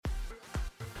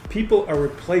People are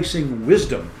replacing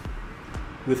wisdom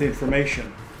with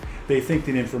information. They think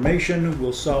that information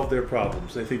will solve their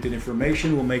problems. They think that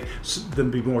information will make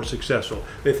them be more successful.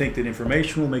 They think that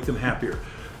information will make them happier.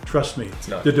 Trust me,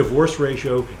 the divorce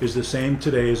ratio is the same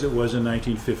today as it was in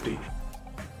 1950.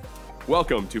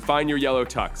 Welcome to Find Your Yellow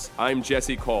Tux. I'm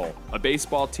Jesse Cole, a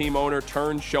baseball team owner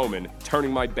turned showman,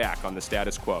 turning my back on the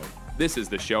status quo. This is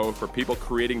the show for people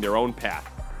creating their own path.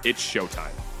 It's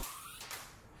showtime.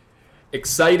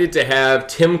 Excited to have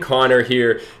Tim Connor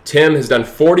here. Tim has done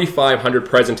 4,500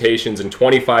 presentations in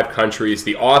 25 countries,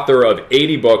 the author of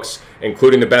 80 books,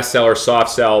 including the bestseller Soft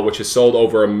Sell, which has sold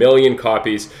over 1 million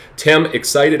copies. Tim,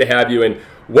 excited to have you, and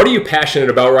what are you passionate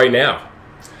about right now?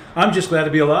 I'm just glad to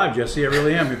be alive, Jesse. I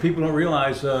really am. People don't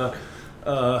realize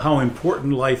how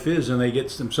important life is, and they get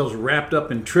themselves wrapped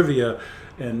up in trivia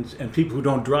and people who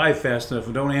don't drive fast enough,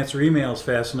 who don't answer emails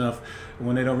fast enough,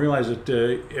 when they don't realize that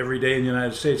every day in the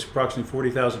United States, approximately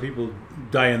 40,000 people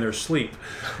die in their sleep.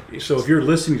 So if you're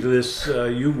listening to this,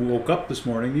 you woke up this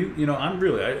morning. You know,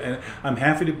 I'm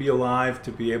happy to be alive,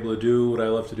 to be able to do what I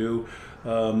love to do.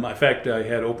 In fact, I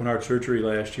had open heart surgery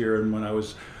last year, and when they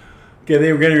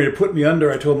were getting ready to put me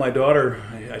under, I told my daughter,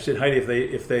 I said, Heidi,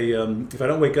 if I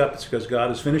don't wake up, it's because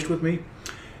God is finished with me.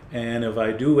 And if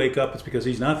I do wake up, it's because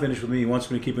he's not finished with me. He wants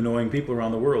me to keep annoying people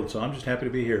around the world. So I'm just happy to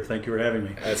be here. Thank you for having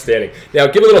me. Outstanding. Now,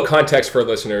 give a little context for our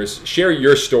listeners. Share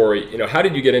your story. How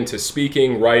did you get into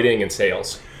speaking, writing, and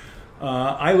sales?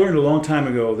 I learned a long time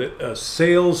ago that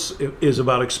sales is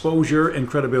about exposure and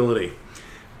credibility.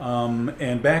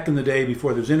 And back in the day,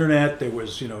 before there was internet, there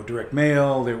was direct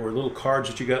mail. There were little cards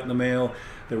that you got in the mail.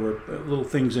 There were little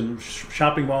things in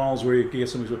shopping malls where you could get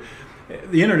something.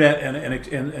 The internet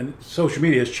and social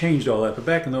media has changed all that, but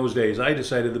back in those days, I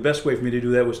decided the best way for me to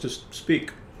do that was to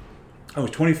speak. I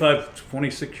was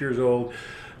 26 years old,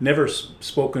 never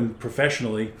spoken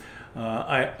professionally.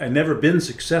 I'd never been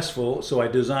successful, so I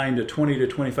designed a 20 to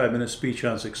 25 minute speech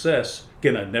on success.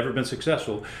 Again, I'd never been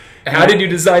successful. How did you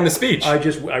design the speech? I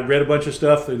read a bunch of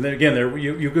stuff, and then again,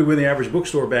 you could go in the average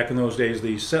bookstore back in those days.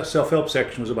 The self-help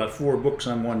section was about 4 books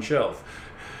on one shelf.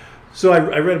 So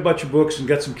I read a bunch of books and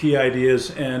got some key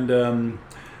ideas. And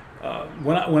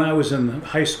when I was in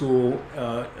high school,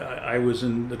 I was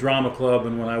in the drama club,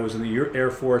 and when I was in the Air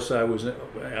Force, I was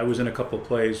in a couple of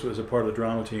plays as a part of the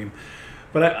drama team.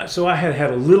 But I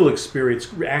had a little experience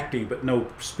acting, but no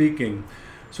speaking.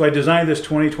 So I designed this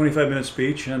 25 minute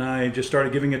speech, and I just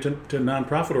started giving it to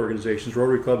nonprofit organizations,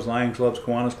 Rotary clubs, Lions clubs,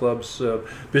 Kiwanis clubs,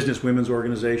 business women's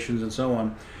organizations, and so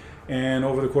on. And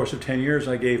over the course of 10 years,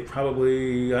 I gave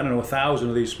probably, 1,000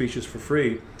 of these speeches for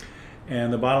free.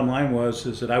 And the bottom line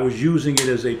is that I was using it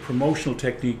as a promotional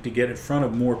technique to get in front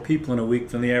of more people in a week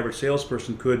than the average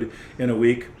salesperson could in a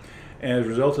week. And as a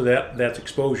result of that's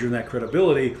exposure and that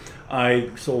credibility, I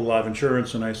sold a lot of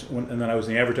insurance, and then I was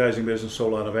in the advertising business,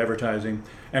 sold a lot of advertising,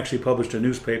 actually published a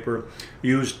newspaper,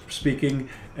 used speaking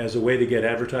as a way to get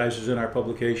advertisers in our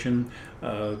publication.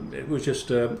 It was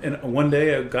just, and one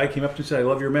day a guy came up to me and said, I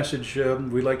love your message,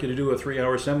 we'd like you to do a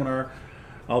 3-hour seminar,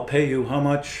 I'll pay you, how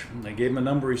much? And I gave him a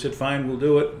number, he said, fine, we'll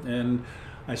do it. And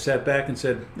I sat back and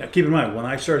said, now keep in mind, when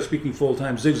I started speaking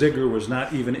full-time, Zig Ziglar was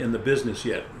not even in the business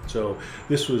yet. So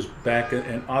this was back,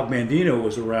 and Og Mandino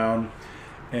was around,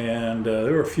 and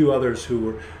there were a few others who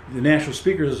were, the National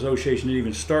Speakers Association didn't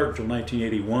even start until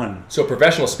 1981. So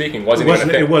professional speaking wasn't even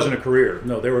a thing? It wasn't a career.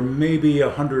 No, there were maybe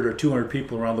 100 or 200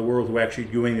 people around the world who were actually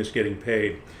doing this getting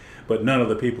paid, but none of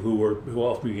the people who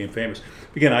ultimately became famous.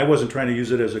 Again, I wasn't trying to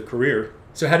use it as a career.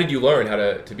 So how did you learn how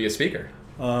to be a speaker?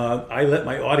 I let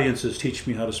my audiences teach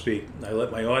me how to speak. I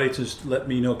let my audiences let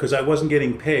me know, because I wasn't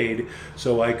getting paid,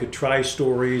 so I could try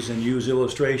stories and use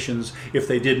illustrations. If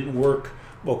they didn't work,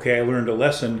 okay, I learned a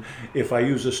lesson. If I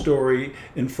use a story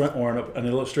in front, or an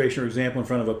illustration or example in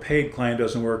front of a paid client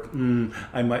doesn't work,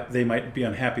 they might be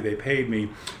unhappy they paid me.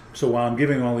 So while I'm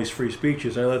giving all these free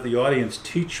speeches, I let the audience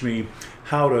teach me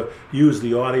how to use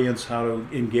the audience, how to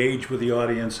engage with the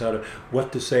audience,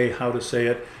 what to say, how to say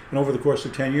it. And over the course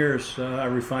of 10 years, I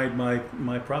refined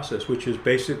my process, which is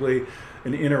basically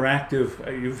an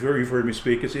interactive, you've heard me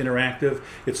speak, it's interactive,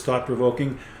 it's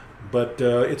thought-provoking, but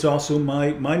it's also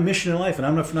my mission in life, and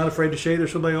I'm not afraid to share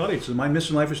this with my audiences. My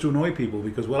mission in life is to annoy people,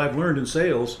 because what I've learned in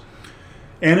sales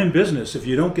and in business, if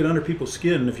you don't get under people's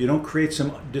skin, if you don't create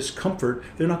some discomfort,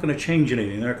 they're not going to change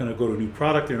anything. They're not going to go to a new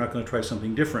product. They're not going to try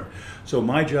something different. So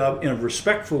my job, in a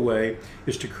respectful way,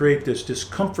 is to create this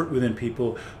discomfort within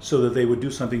people so that they would do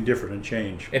something different and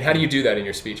change. And how do you do that in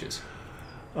your speeches?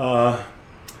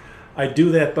 I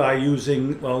do that by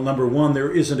using, well, number one,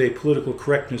 there isn't a political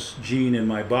correctness gene in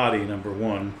my body, number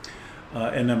one.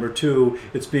 And number two,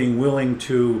 it's being willing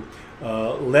to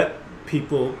let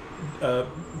people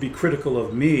be critical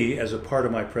of me as a part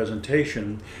of my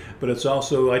presentation, but it's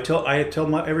also I tell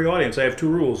every audience I have two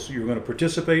rules: you're going to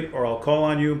participate, or I'll call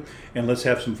on you, and let's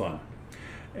have some fun.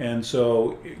 And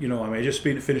so, I just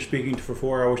finished speaking for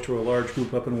 4 hours to a large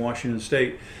group up in Washington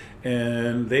State,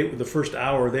 and the first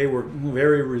hour they were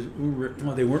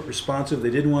they weren't responsive. They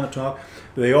didn't want to talk.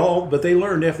 But they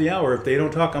learned after the hour, if they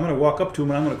don't talk, I'm going to walk up to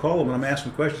them and I'm going to call them and I'm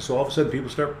asking questions. So all of a sudden people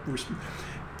start.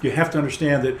 You have to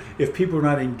understand that if people are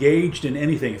not engaged in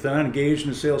anything, if they're not engaged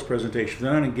in a sales presentation, if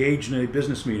they're not engaged in a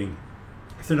business meeting,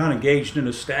 if they're not engaged in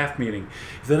a staff meeting,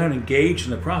 if they're not engaged in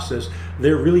the process,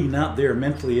 they're really not there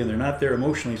mentally and they're not there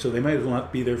emotionally, so they might as well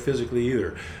not be there physically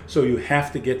either. So you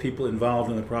have to get people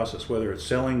involved in the process, whether it's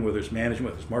selling, whether it's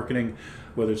management, whether it's marketing,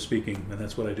 whether it's speaking, and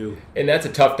that's what I do. And that's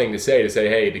a tough thing to say,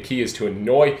 hey, the key is to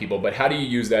annoy people, but how do you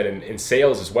use that in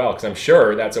sales as well? Because I'm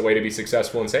sure that's a way to be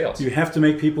successful in sales. You have to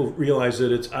make people realize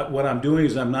that it's what I'm doing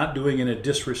is I'm not doing it in a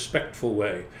disrespectful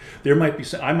way.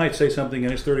 I might say something in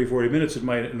the next 30, 40 minutes that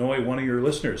might annoy one of your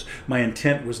listeners. My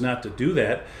intent was not to do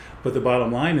that, but the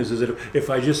bottom line is that if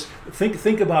I just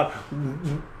think about,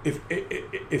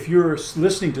 if you're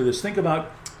listening to this, think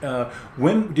about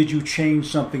when did you change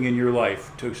something in your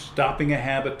life, to stopping a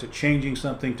habit, to changing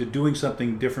something, to doing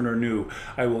something different or new.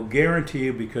 I will guarantee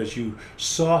you, because you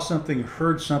saw something,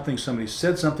 heard something, somebody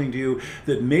said something to you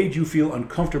that made you feel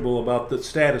uncomfortable about the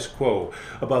status quo,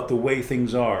 about the way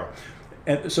things are.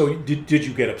 And so did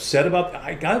you get upset about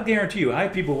that? I'll guarantee you, I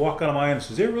have people walk out of my office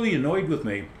and say, they're really annoyed with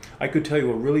me. I could tell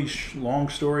you a really long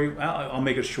story. I'll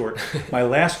make it short. My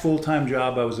last full-time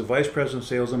job, I was the vice president of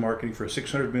sales and marketing for a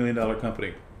 $600 million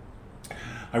company.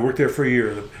 I worked there for a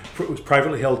year. It was a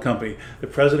privately held company. The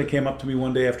president came up to me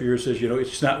one day after a year and says,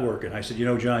 it's not working. I said,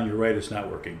 John, you're right, it's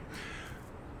not working.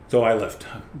 So I left.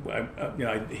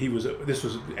 This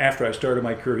was after I started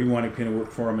my career. He wanted me to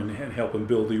work for him and help him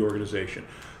build the organization.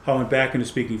 I went back into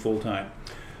speaking full-time.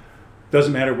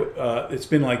 Doesn't matter. It's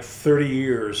been like 30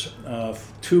 years.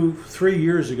 3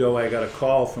 years ago, I got a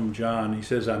call from John. He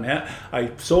says,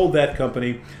 I sold that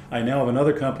company. I now have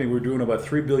another company. We're doing about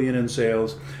 $3 billion in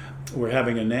sales. We're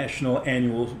having a national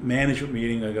annual management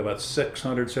meeting. I got about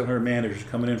 700 managers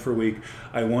coming in for a week.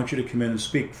 I want you to come in and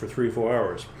speak for 3 or 4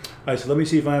 hours. I said, let me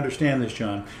see if I understand this,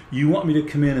 John. You want me to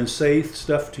come in and say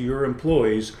stuff to your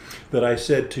employees that I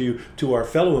said to our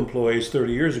fellow employees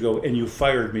 30 years ago, and you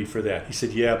fired me for that. He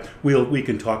said, yeah, we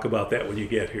can talk about that when you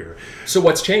get here. So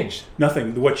what's changed?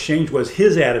 Nothing. What changed was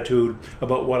his attitude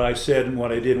about what I said and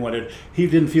what I did and he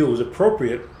didn't feel it was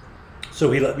appropriate.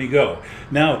 So he let me go.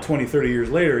 Now, 20, 30 years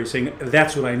later, he's saying,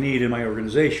 that's what I need in my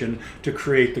organization to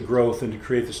create the growth and to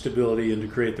create the stability and to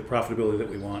create the profitability that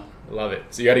we want. I love it.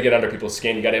 So you got to get under people's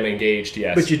skin. You got to get them engaged,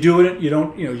 yes. But you do it, you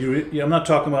don't, I'm not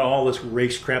talking about all this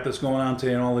race crap that's going on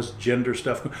today and all this gender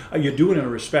stuff. You do it in a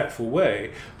respectful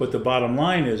way. But the bottom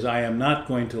line is I am not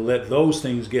going to let those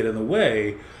things get in the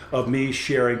way of me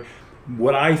sharing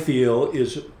what I feel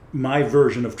is my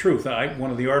version of truth.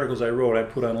 One of the articles I wrote, I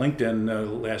put on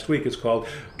LinkedIn last week, it's called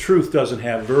Truth Doesn't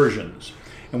Have Versions.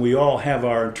 And we all have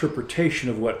our interpretation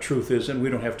of what truth is, and we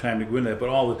don't have time to go into that, but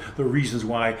all the reasons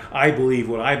why I believe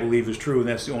what I believe is true, and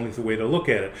that's the only way to look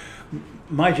at it.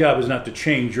 My job is not to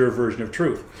change your version of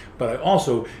truth, but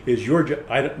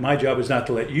my job is not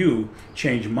to let you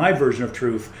change my version of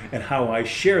truth and how I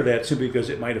share that simply because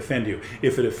it might offend you.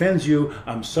 If it offends you,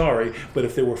 I'm sorry, but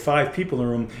if there were 5 people in the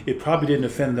room, it probably didn't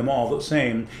offend them all the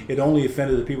same. It only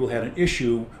offended the people who had an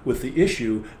issue with the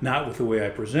issue, not with the way I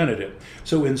presented it.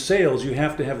 So in sales, you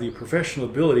have to have the professional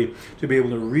ability to be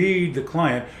able to read the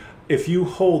client. If you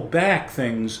hold back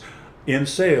things in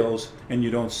sales and you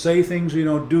don't say things or you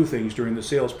don't do things during the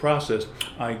sales process,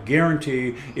 I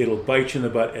guarantee it'll bite you in the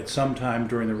butt at some time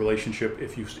during the relationship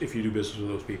if you do business with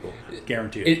those people.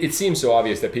 Guarantee it. It seems so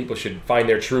obvious that people should find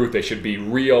their truth. They should be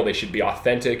real. They should be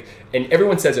authentic. And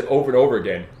everyone says it over and over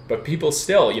again. But people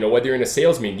still, whether you're in a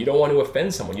sales meeting, you don't want to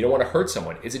offend someone. You don't want to hurt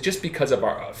someone. Is it just because of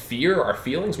our fear, our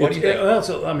feelings? What do you think?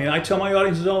 I tell my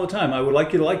audiences all the time, I would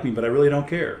like you to like me, but I really don't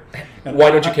care. And why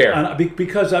don't you care?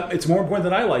 Because it's more important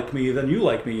that I like me than you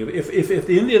like me. If at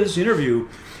the end of this interview,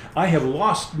 I have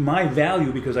lost my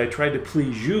value because I tried to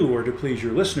please you or to please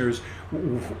your listeners,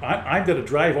 I've got to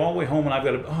drive all the way home and I've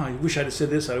got to, I wish I'd have said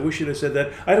this, I wish I'd have said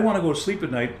that. I don't want to go to sleep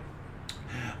at night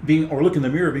or look in the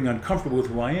mirror being uncomfortable with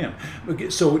who I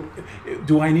am. So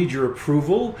do I need your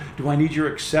approval? Do I need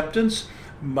your acceptance?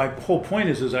 My whole point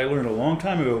is I learned a long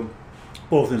time ago,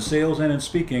 both in sales and in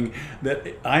speaking, that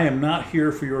I am not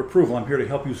here for your approval. I'm here to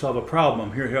help you solve a problem.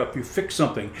 I'm here to help you fix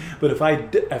something. But if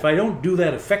I don't do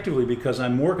that effectively because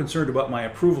I'm more concerned about my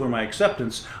approval or my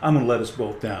acceptance, I'm going to let us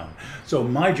both down. So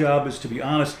my job is to be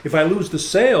honest. If I lose the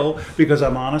sale because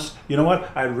I'm honest, you know what?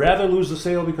 I'd rather lose the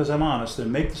sale because I'm honest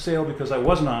than make the sale because I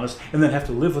wasn't honest and then have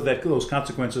to live with those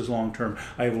consequences long term.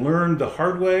 I've learned the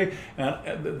hard way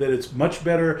that it's much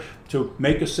better to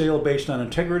make a sale based on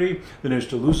integrity than it is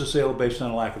to lose a sale based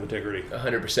on a lack of integrity.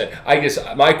 100%. I guess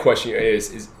my question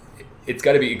is it's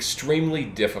got to be extremely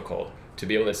difficult to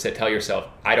be able to tell yourself,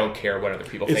 I don't care what other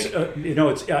people think.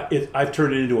 I've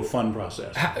turned it into a fun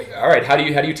process. All right, how do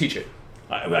you teach it?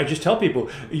 I just tell people,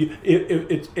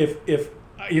 if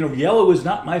yellow is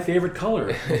not my favorite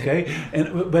color. Okay,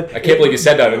 but I can't believe you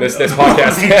said that in this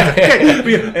podcast.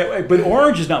 Okay. But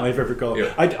orange is not my favorite color.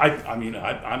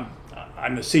 Yeah.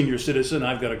 I'm a senior citizen.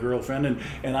 I've got a girlfriend,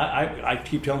 and I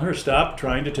keep telling her, stop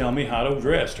trying to tell me how to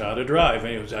dress, how to drive.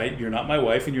 And you're not my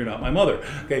wife, and you're not my mother.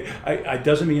 Okay, it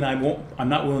doesn't mean I'm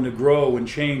not willing to grow and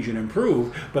change and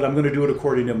improve, but I'm going to do it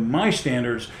according to my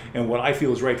standards and what I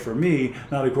feel is right for me,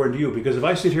 not according to you. Because if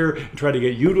I sit here and try to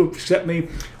get you to accept me,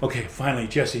 okay, finally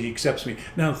Jesse accepts me.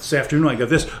 Now this afternoon I got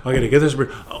this. I got to get this.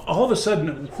 All of a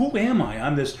sudden, who am I?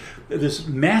 I'm this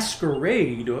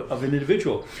masquerade of an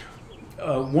individual.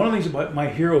 One of the things about my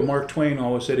hero, Mark Twain,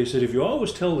 always said, he said, if you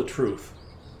always tell the truth,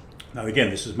 now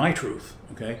again, this is my truth,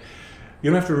 okay,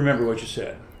 you don't have to remember what you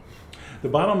said. The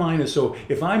bottom line is, so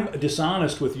if I'm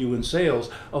dishonest with you in sales,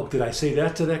 did I say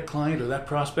that to that client or that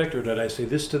prospect, or did I say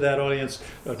this to that audience?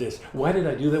 Why did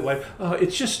I do that? Why?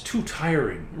 It's just too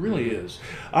tiring. It really is.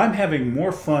 I'm having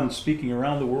more fun speaking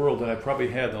around the world than I probably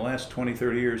had in the last 20,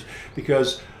 30 years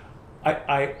because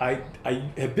I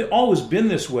have always been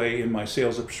this way in my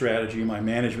sales strategy, my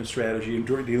management strategy, and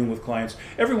dealing with clients.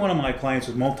 Every one of my clients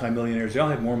is multimillionaires. They all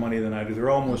have more money than I do. They're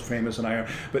all more famous than I am.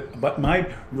 But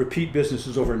my repeat business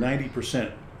is over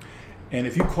 90%. And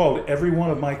if you called every one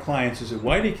of my clients and said,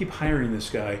 why do you keep hiring this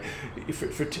guy?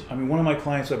 One of my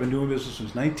clients, I've been doing business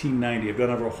since 1990. I've done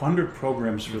over 100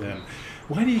 programs for them.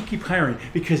 Why do you keep hiring?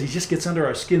 Because he just gets under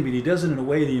our skin, but he does it in a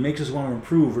way that he makes us want to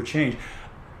improve or change.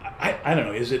 I don't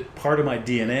know, is it part of my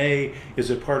DNA? Is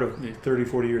it part of 30,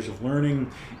 40 years of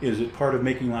learning? Is it part of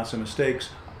making lots of mistakes?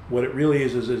 What it really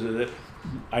is that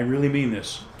I really mean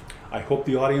this. I hope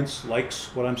the audience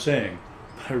likes what I'm saying.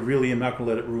 I really am not going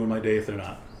to let it ruin my day if they're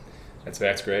not.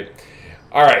 That's great.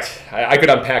 All right, I could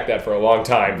unpack that for a long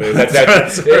time, but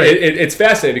it's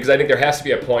fascinating because I think there has to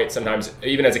be a point sometimes,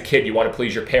 even as a kid, you want to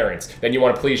please your parents, then you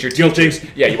want to please your teachers.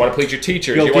 Guilty. Yeah, you want to please your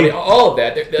teachers. Guilty. You want all of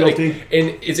that. Guilty.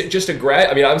 And is it just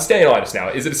I'm staying honest now.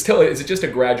 Is it just a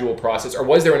gradual process, or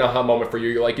was there an aha moment for you?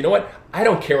 You're like, you know what? I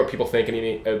don't care what people think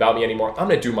about me anymore. I'm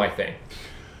going to do my thing.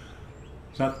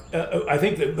 It's not. I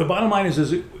think the bottom line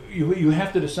is you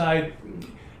have to decide.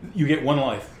 You get one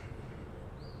life.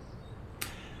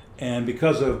 And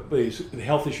because of the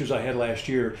health issues I had last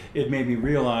year, it made me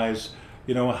realize,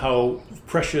 how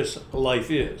precious life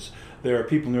is. There are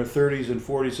people in their 30s and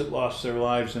 40s that lost their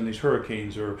lives in these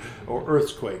hurricanes or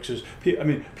earthquakes.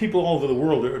 People all over the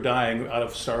world are dying out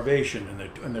of starvation,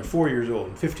 and they're 4 years old,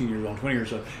 and 15 years old, 20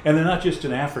 years old. And they're not just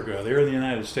in Africa; they're in the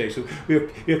United States. So we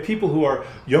have people who are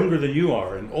younger than you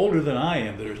are and older than I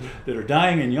am that are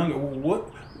dying and younger.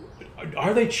 What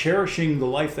are they cherishing the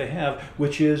life they have,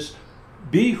 which is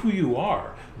be who you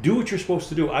are. Do what you're supposed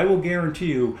to do. I will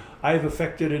guarantee you I have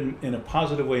affected in a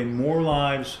positive way more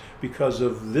lives because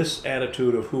of this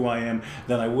attitude of who I am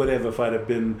than I would have if I'd have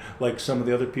been like some of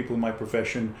the other people in my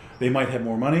profession. They might have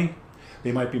more money,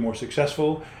 they might be more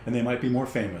successful, and they might be more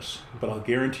famous. But I'll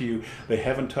guarantee you they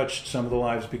haven't touched some of the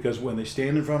lives because when they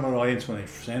stand in front of an audience, when they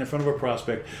stand in front of a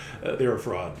prospect, they're a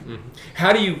fraud. Mm-hmm.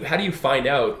 How do you find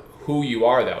out who you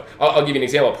are, though? I'll give you an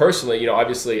example. Personally,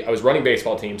 obviously I was running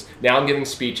baseball teams. Now I'm giving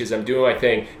speeches. I'm doing my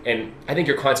thing, and I think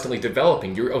you're constantly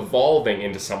developing. You're evolving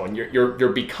into someone. You're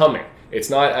becoming. It's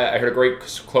not. I heard a great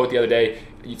quote the other day.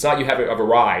 It's not you have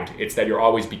arrived. It's that you're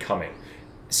always becoming.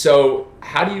 So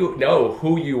how do you know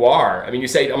who you are? You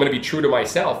say I'm going to be true to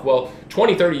myself. Well,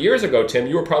 20, 30 years ago, Tim,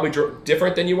 you were probably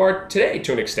different than you are today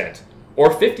to an extent,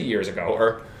 or 50 years ago,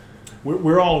 or.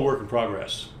 We're all a work in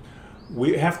progress.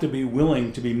 We have to be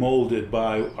willing to be molded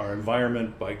by our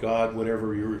environment, by God,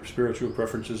 whatever your spiritual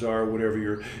preferences are, whatever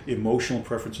your emotional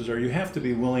preferences are. You have to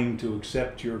be willing to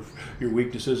accept your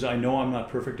weaknesses. I know I'm not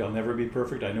perfect. I'll never be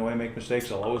perfect. I know I make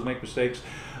mistakes. I'll always make mistakes.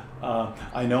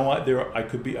 I know I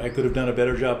could have done a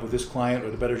better job with this client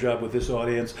or a better job with this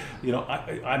audience.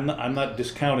 I'm not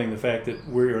discounting the fact that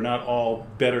we are not all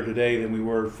better today than we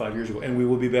were 5 years ago, and we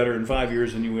will be better in 5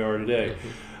 years than we are today.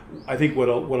 I think what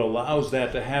allows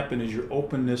that to happen is your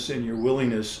openness and your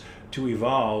willingness to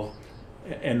evolve,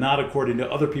 and not according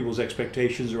to other people's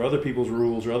expectations or other people's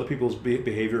rules or other people's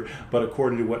behavior, but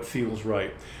according to what feels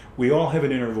right. We all have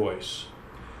an inner voice.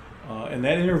 And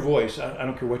that inner voice, I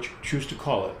don't care what you choose to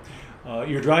call it,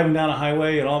 you're driving down a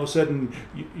highway and all of a sudden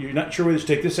you're not sure whether to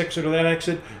take this exit or that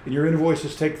exit, and your inner voice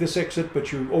says take this exit,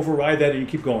 but you override that and you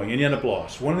keep going and you end up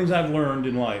lost. One of the things I've learned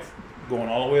in life, going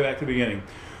all the way back to the beginning,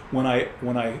 when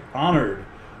I honored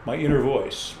my inner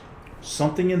voice,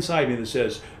 something inside me that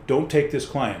says, don't take this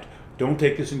client, don't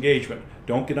take this engagement,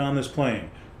 don't get on this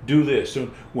plane, do this. So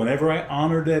whenever I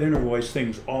honored that inner voice,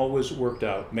 things always worked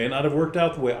out. May not have worked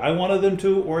out the way I wanted them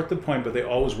to or at the point, but they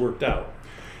always worked out.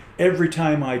 Every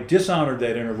time I dishonored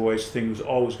that inner voice, things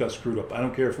always got screwed up. I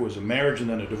don't care if it was a marriage and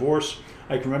then a divorce.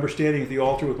 I can remember standing at the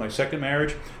altar with my second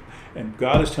marriage, and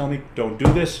God is telling me, don't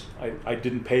do this. I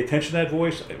didn't pay attention to that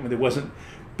voice. There wasn't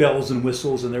bells and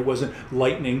whistles and there wasn't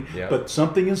lightning, but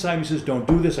something inside me says, don't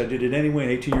do this. I did it anyway,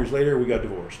 and 18 years later, we got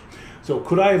divorced. So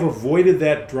could I have avoided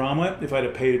that drama if I'd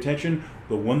have paid attention?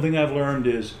 The one thing I've learned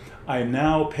is I'm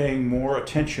now paying more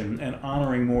attention and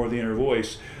honoring more of the inner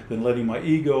voice than letting my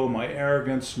ego, my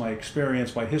arrogance, my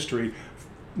experience, my history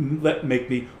make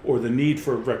me, or the need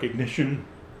for recognition,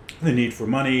 the need for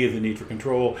money, the need for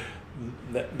control.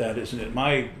 That isn't it.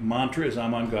 My mantra is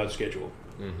I'm on God's schedule.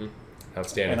 Mm-hmm.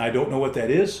 Outstanding. And I don't know what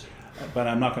that is, but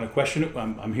I'm not going to question it.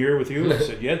 I'm here with you. I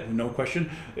said, yeah, no question.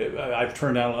 I've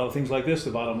turned down a lot of things like this.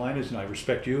 The bottom line is, and I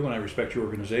respect you and I respect your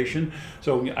organization,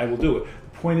 so I will do it.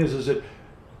 The point is that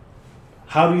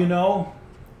how do you know?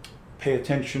 Pay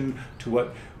attention to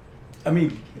what, I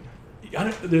mean,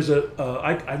 there's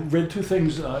I read two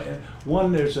things.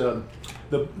 One, there's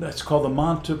that's called the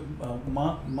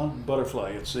Mont butterfly.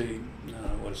 It's a,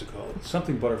 what is it called?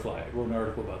 Something butterfly. I wrote an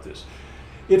article about this.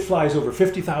 It flies over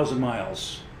 50,000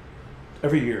 miles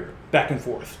every year, back and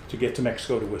forth, to get to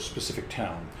Mexico to a specific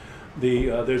town.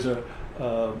 There's a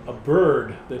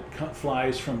bird that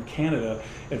flies from Canada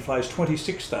and flies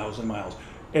 26,000 miles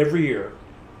every year.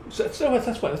 So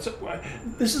that's why.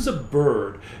 This is a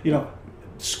bird.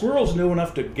 Squirrels know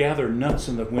enough to gather nuts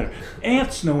in the winter.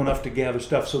 Ants know enough to gather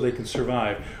stuff so they can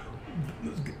survive.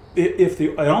 If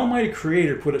an almighty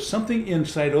creator put something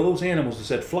inside all those animals that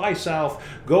said, fly south,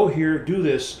 go here, do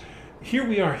this, here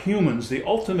we are humans, the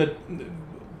ultimate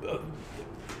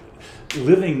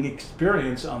living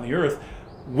experience on the earth.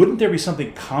 Wouldn't there be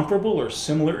something comparable or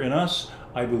similar in us?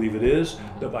 I believe it is.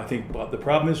 I think the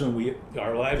problem is when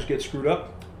our lives get screwed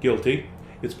up, guilty.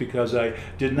 It's because I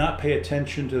did not pay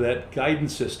attention to that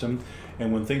guidance system,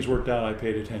 and when things worked out, I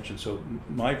paid attention. So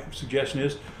my suggestion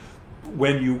is,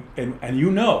 when you, and I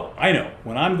know,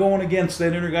 when I'm going against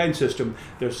that inner guidance system,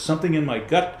 there's something in my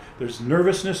gut, there's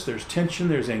nervousness, there's tension,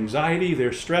 there's anxiety,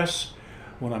 there's stress.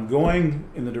 When I'm going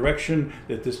in the direction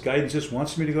that this guidance system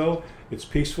wants me to go, it's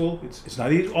peaceful. It's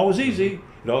not always easy.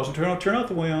 It doesn't turn out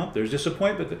the way I want. There's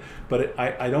disappointment, but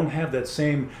I don't have that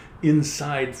same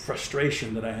inside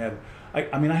frustration that I have.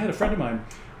 I mean, I had a friend of mine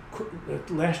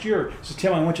last year said,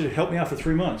 Tim, I want you to help me out for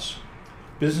 3 months.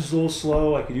 Business is a little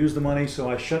slow. I could use the money, so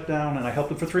I shut down and I helped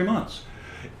him for 3 months.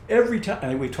 Every time,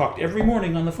 and we talked every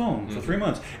morning on the phone for 3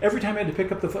 months. Every time I had to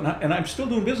pick up the phone, and I'm still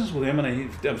doing business with him,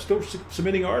 and I'm still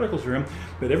submitting articles for him.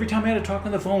 But every time I had to talk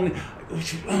on the phone,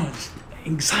 this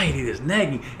anxiety, this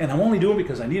nagging, and I'm only doing it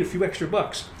because I need a few extra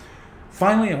bucks.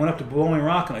 Finally, I went up to Blowing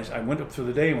Rock, and I went up through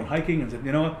the day and went hiking, and said,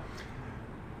 you know what?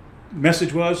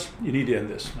 Message was, you need to end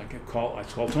this. I called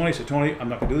Tony. I said, Tony, I'm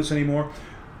not going to do this anymore.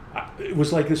 It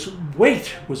was like this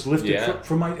weight was lifted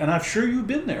from my, and I'm sure you've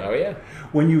been there. Oh yeah.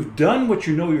 When you've done what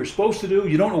you know you're supposed to do,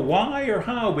 you don't know why or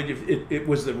how, but it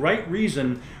was the right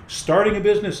reason. Starting a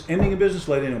business, ending a business,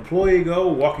 letting an employee go,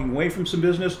 walking away from some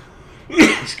business.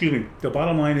 Excuse me. The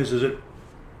bottom line is that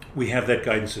we have that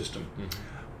guidance system. Mm-hmm.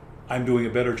 I'm doing a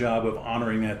better job of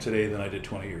honoring that today than I did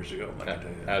 20 years ago.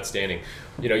 Outstanding.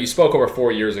 You spoke over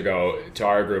 4 years ago to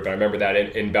our group, and I remember that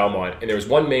in Belmont, and there was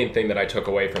one main thing that I took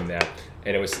away from that,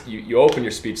 and it was you opened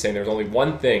your speech saying there's only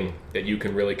one thing that you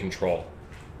can really control.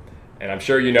 And I'm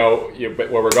sure where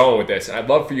we're going with this. And I'd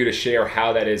love for you to share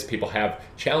how that is. People have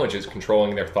challenges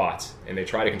controlling their thoughts, and they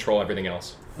try to control everything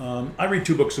else. I read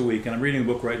 2 books a week, and I'm reading a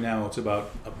book right now. It's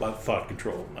about thought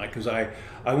control. Because I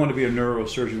wanted to be a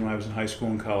neurosurgeon when I was in high school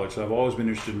and college, so I've always been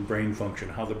interested in brain function,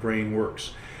 how the brain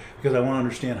works. Because I want to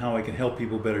understand how I can help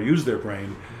people better use their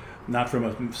brain, not from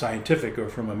a scientific or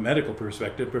from a medical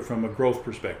perspective, but from a growth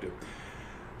perspective.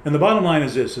 And the bottom line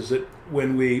is this, is that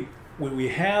when we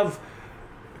have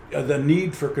the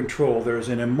need for control, there's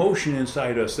an emotion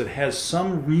inside us that has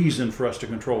some reason for us to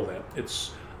control that.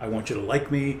 It's, I want you to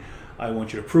like me, I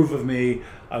want you to approve of me.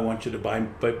 I want you to buy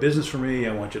business from me.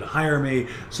 I want you to hire me.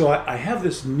 So I have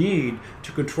this need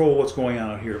to control what's going on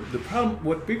out here. The problem,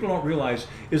 what people don't realize,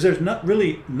 is there's not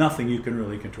really nothing you can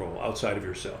really control outside of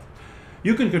yourself.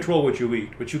 You can control what you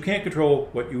eat, but you can't control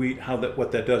what you eat,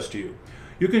 what that does to you.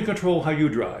 You can control how you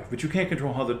drive, but you can't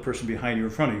control how the person behind you in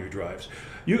front of you drives.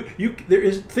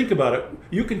 Think about it.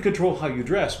 You can control how you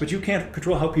dress, but you can't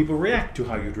control how people react to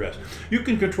how you dress. You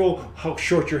can control how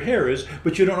short your hair is,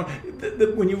 but you don't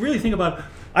know. When you really think about it,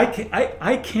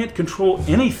 I can't control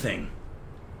anything.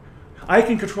 I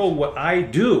can control what I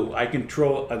do. I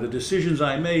control the decisions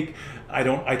I make.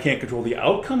 I can't control the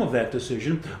outcome of that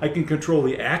decision. I can control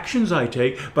the actions I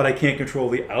take, but I can't control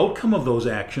the outcome of those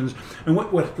actions. And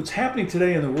what's happening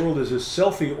today in the world is this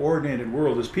self-oriented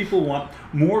world, is people want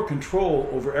more control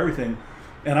over everything.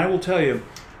 And I will tell you,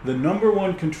 the number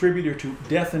one contributor to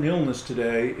death and illness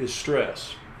today is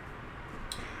stress.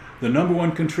 The number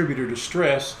one contributor to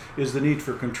stress is the need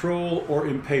for control or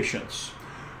impatience.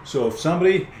 So if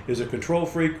somebody is a control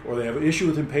freak or they have an issue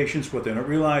with impatience, what they don't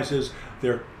realize is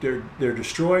they're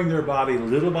destroying their body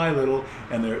little by little,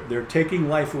 and they're taking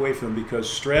life away from them, because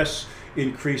stress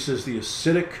increases the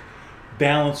acidic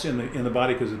balance in the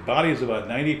body, because the body is about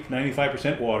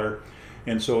 95% water.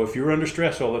 And so if you're under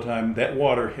stress all the time, that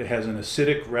water has an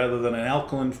acidic rather than an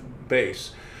alkaline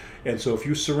base. And so if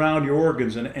you surround your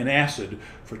organs in acid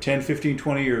for 10, 15,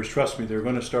 20 years, trust me, they're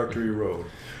going to start to erode.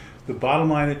 The bottom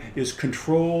line is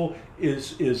control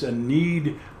is a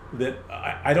need that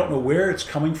I don't know where it's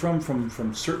coming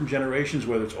from certain generations,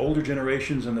 whether it's older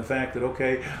generations, and the fact that,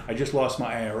 okay, I just lost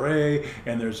my IRA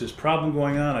and there's this problem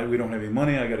going on, we don't have any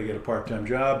money, I got to get a part-time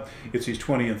job. It's these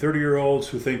 20 and 30-year-olds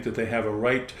who think that they have a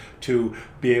right to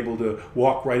be able to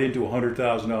walk right into a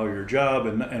 $100,000 a year job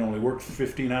and only work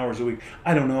 15 hours a week.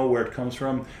 I don't know where it comes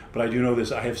from, but I do know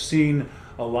this. I have seen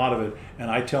a lot of it,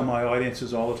 and I tell my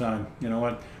audiences all the time, you know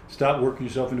what? Stop working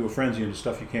yourself into a frenzy into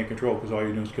stuff you can't control, because all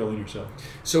you're doing is killing yourself.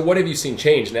 So what have you seen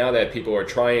change now that people are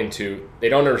they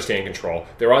don't understand control?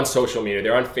 They're on social media,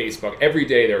 they're on Facebook. Every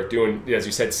day they're doing, as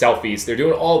you said, selfies. They're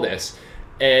doing all this.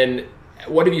 And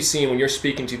what have you seen when you're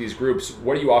speaking to these groups?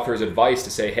 What do you offer as advice to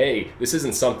say, hey, this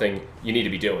isn't something you need to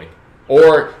be doing?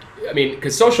 Or, I mean,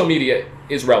 because social media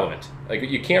is relevant. Like,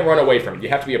 you can't run away from it. You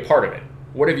have to be a part of it.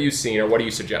 What have you seen, or what are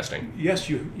you suggesting? Yes,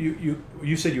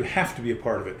 you said you have to be a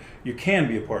part of it. You can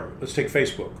be a part of it. Let's take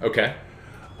Facebook. Okay.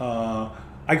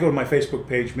 I go to my Facebook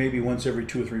page maybe once every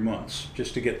 2 or 3 months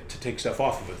just to take stuff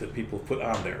off of it that people put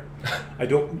on there.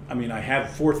 I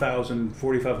have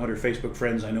 4,500 Facebook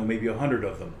friends. I know maybe 100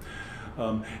 of them.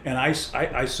 And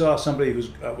I saw somebody who's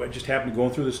just happened to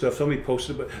going through this stuff. Somebody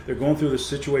posted, but they're going through this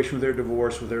situation with their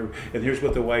divorce, and here's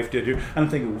what the wife did. And I'm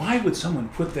thinking, why would someone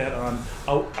put that on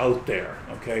out there?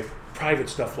 Okay, private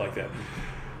stuff like that.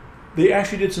 They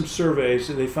actually did some surveys,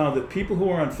 and they found that people who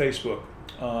are on Facebook,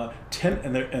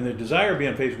 and their desire to be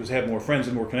on Facebook is to have more friends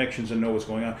and more connections and know what's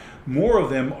going on. More of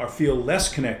them feel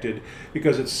less connected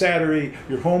because it's Saturday,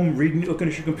 you're home looking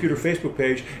at your computer Facebook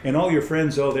page, and all your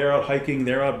friends, they're out hiking,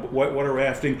 they're out water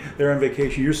rafting, they're on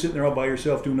vacation, you're sitting there all by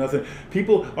yourself doing nothing.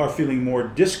 People are feeling more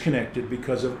disconnected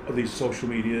because of these social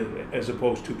media as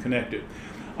opposed to connected.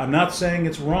 I'm not saying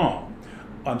it's wrong.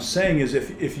 I'm saying is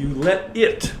if you let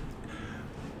it.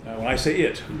 When I say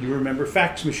it, you remember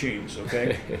fax machines,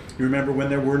 okay? You remember when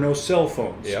there were no cell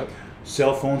phones. Yep.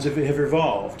 Cell phones have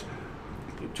evolved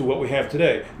to what we have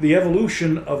today. The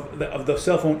evolution of the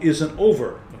cell phone isn't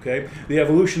over, okay? The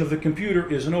evolution of the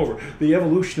computer isn't over. The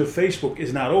evolution of Facebook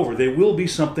is not over. There will be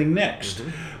something next.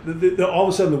 Mm-hmm. All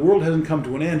of a sudden, the world hasn't come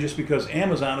to an end just because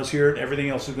Amazon is here and everything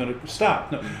else is going to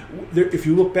stop. No, if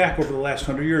you look back over the last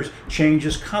 100 years, change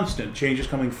is constant. Change is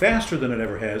coming faster than it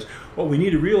ever has. What we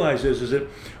need to realize is that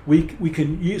we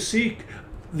can seek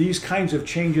these kinds of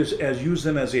changes as use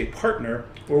them as a partner,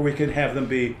 or we can have them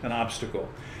be an obstacle.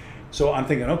 So I'm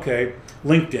thinking, okay,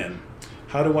 LinkedIn.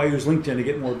 How do I use LinkedIn to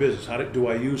get more business? How do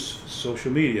I use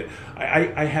social media?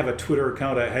 I have a Twitter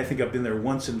account. I think I've been there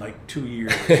once in like 2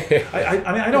 years.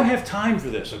 I don't have time for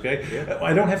this, okay? Yeah.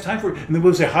 I don't have time for it. And then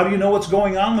we'll say, how do you know what's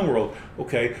going on in the world?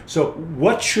 Okay, so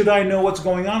what should I know what's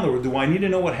going on in the world? Do I need to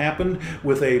know what happened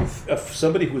with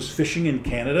somebody who was fishing in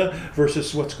Canada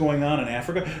versus what's going on in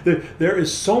Africa? There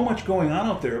is so much going on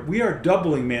out there. We are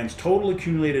doubling man's total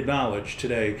accumulated knowledge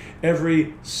today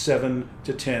every 7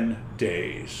 to 10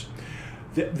 days.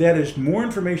 That is more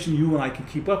information you and I can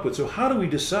keep up with. So how do we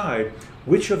decide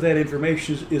which of that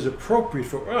information is appropriate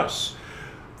for us?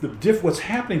 What's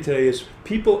happening today is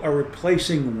people are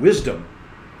replacing wisdom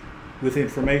with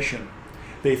information.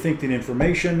 They think that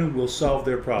information will solve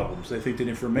their problems. They think that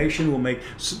information will make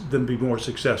them be more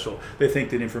successful. They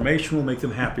think that information will make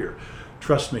them happier.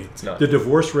 Trust me, It's not. the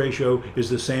divorce ratio is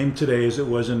the same today as it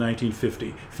was in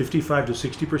 1950. 55 to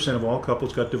 60% of all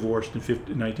couples got divorced in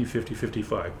 1950,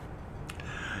 55.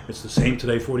 It's the same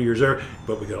today, 40 years later,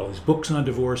 but we got all these books on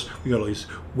divorce, we got all these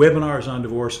webinars on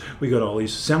divorce, we got all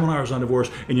these seminars on divorce,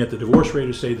 and yet the divorce rate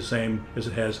has stayed the same as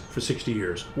it has for 60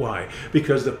 years. Why?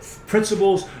 Because the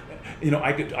principles,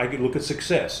 I could look at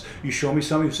success. You show me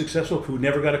somebody who's successful who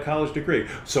never got a college degree,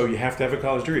 so you have to have a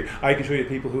college degree. I can show you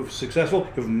people who are successful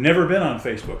who've never been on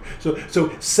Facebook.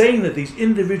 So saying that these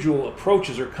individual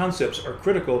approaches or concepts are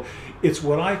critical, it's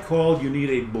what I call you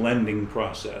need a blending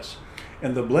process.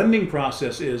 And the blending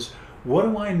process is, what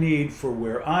do I need for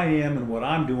where I am and what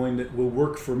I'm doing that will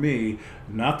work for me?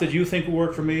 Not that you think will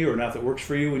work for me or not that works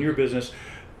for you in your business.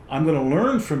 I'm going to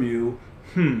learn from you.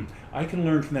 I can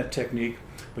learn from that technique,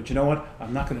 but you know what?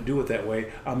 I'm not going to do it that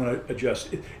way. I'm going to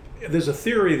adjust. There's a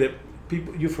theory that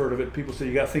you've heard of it. People say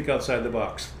you got to think outside the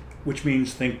box, which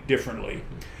means think differently.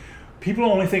 People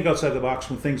only think outside the box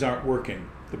when things aren't working.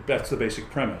 That's the basic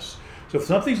premise. So if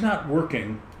something's not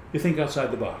working, you think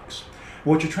outside the box.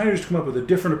 What you're trying to do is come up with a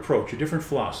different approach, a different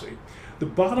philosophy. The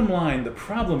bottom line, the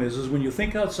problem is when you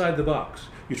think outside the box,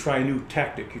 you try a new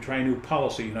tactic, you try a new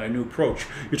policy, a new approach,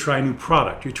 you try a new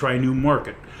product, you try a new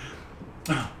market.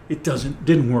 It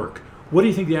didn't work. What do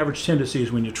you think the average tendency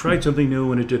is when you tried something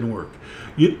new and it didn't work?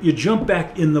 You jump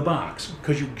back in the box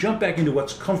because you jump back into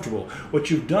what's comfortable,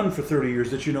 what you've done for 30 years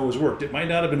that you know has worked. It might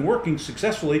not have been working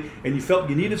successfully and you felt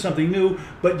you needed something new,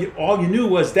 but all you knew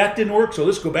was that didn't work, so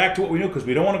let's go back to what we knew because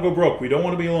we don't want to go broke, we don't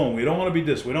want to be alone, we don't want to be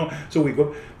this, so we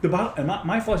go. And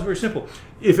my philosophy is very simple.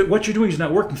 If what you're doing is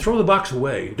not working, throw the box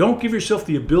away. Don't give yourself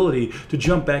the ability to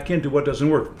jump back into what doesn't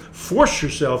work. Force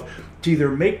yourself to either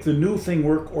make the new thing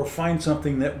work or find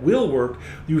something that will work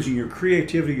using your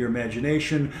creativity, your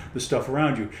imagination, the stuff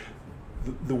around you.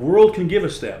 The world can give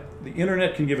us that. The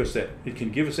internet can give us that. It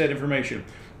can give us that information.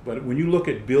 But when you look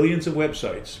at billions of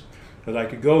websites that I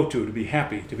could go to be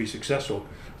happy, to be successful,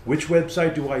 which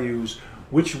website do I use?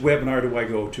 Which webinar do I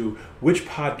go to? Which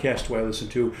podcast do I listen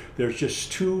to? There's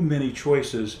just too many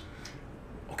choices.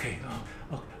 Okay,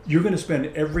 you're going to spend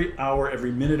every hour,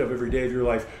 every minute of every day of your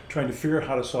life trying to figure out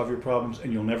how to solve your problems,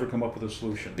 and you'll never come up with a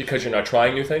solution. Because you're not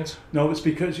trying new things? No, it's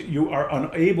because you are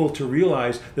unable to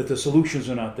realize that the solutions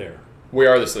are not there. Where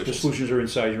are the solutions? The solutions are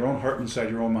inside your own heart, inside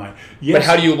your own mind. Yes, but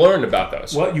how do you learn about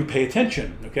those? Well, you pay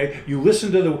attention, okay? You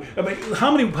listen to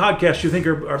how many podcasts do you think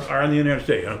are on the internet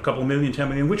today? A couple million, 10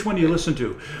 million? Which one do you listen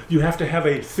to? You have to have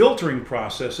a filtering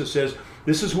process that says,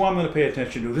 this is who I'm going to pay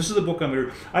attention to. This is the book I'm going to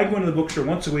read. I go into the bookstore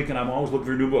once a week and I'm always looking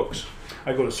for new books.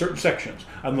 I go to certain sections.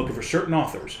 I'm looking for certain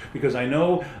authors because I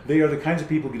know they are the kinds of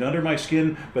people who get under my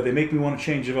skin, but they make me want to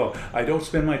change it all. I don't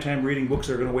spend my time reading books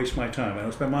that are going to waste my time. I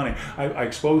don't spend money. I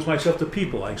expose myself to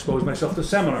people. I expose myself to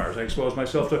seminars. I expose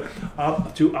myself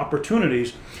to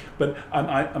opportunities. But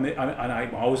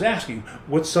I'm always asking,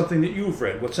 what's something that you've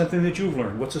read? What's something that you've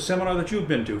learned? What's a seminar that you've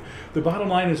been to? The bottom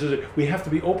line is that we have to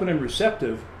be open and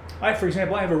receptive. For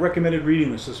example, I have a recommended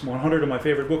reading list. It's 100 of my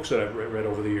favorite books that I've read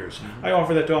over the years. Mm-hmm. I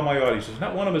offer that to all my audiences.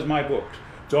 Not one of them is my books.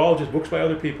 It's all just books by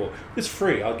other people. It's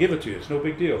free. I'll give it to you. It's no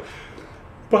big deal.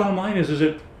 Bottom line is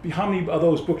that how many of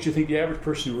those books do you think the average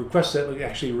person who requests that will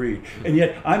actually read? Mm-hmm. And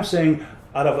yet I'm saying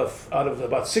out of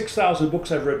about 6,000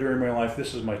 books I've read during my life,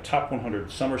 this is my top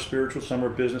 100. Some are spiritual, some are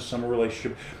business, some are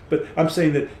relationship. But I'm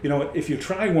saying that, if you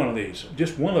try one of these,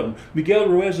 just one of them, Miguel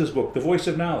Ruiz's book, The Voice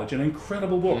of Knowledge, an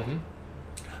incredible book. Mm-hmm.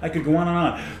 I could go on and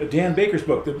on. Dan Baker's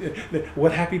book,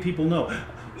 What Happy People Know.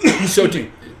 So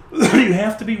you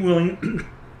have to be willing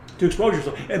to expose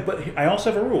yourself. But I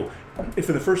also have a rule. If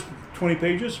in the first 20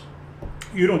 pages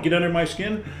you don't get under my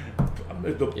skin,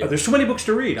 there's so many books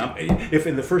to read. If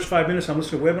in the first 5 minutes I'm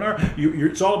listening to a webinar,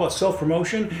 it's all about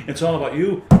self-promotion. It's all about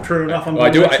you. Turn it off.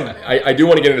 I do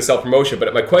want to get into self-promotion,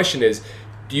 but my question is,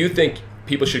 do you think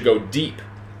people should go deep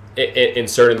in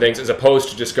certain things as opposed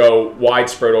to just go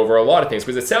widespread over a lot of things?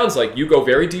 Because it sounds like you go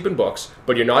very deep in books,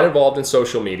 but you're not involved in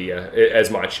social media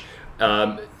as much.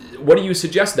 What do you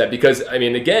suggest that? Because,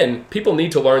 again, people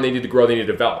need to learn, they need to grow, they need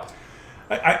to develop.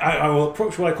 I will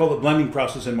approach what I call the blending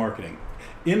process in marketing.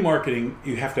 In marketing,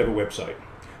 you have to have a website.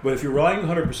 But if you're relying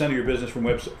 100% of your business from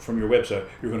your website,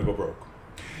 you're going to go broke.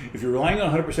 If you're relying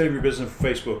on 100% of your business from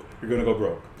Facebook, you're going to go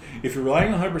broke. If you're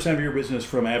relying on 100% of your business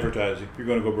from advertising, you're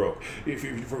going to go broke. If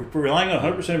you're relying on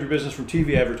 100% of your business from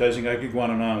TV advertising, I could go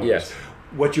on and on. Yes.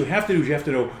 What you have to do is you have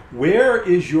to know, where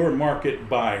is your market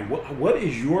buying? What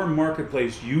is your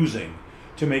marketplace using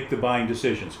to make the buying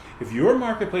decisions. If your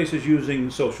marketplace is using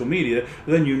social media,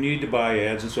 then you need to buy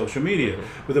ads in social media.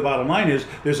 But the bottom line is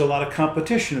there's a lot of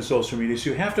competition in social media, so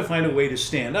you have to find a way to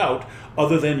stand out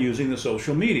other than using the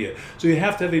social media. So you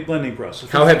have to have a blending process.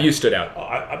 How have you stood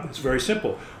out? It's very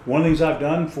simple. One of the things I've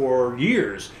done for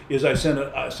years is I send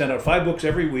out 5 books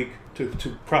every week to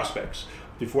prospects.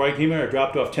 Before I came here, I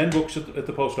dropped off 10 books at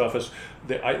the post office.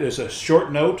 There's a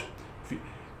short note.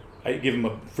 I give them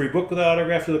a free book with an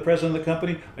autograph to the president of the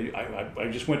company. I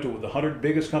just went to the 100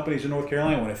 biggest companies in North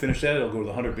Carolina. When I finish that, I'll go to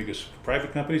the 100 biggest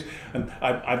private companies. And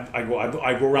I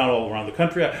go around all around the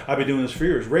country. I've been doing this for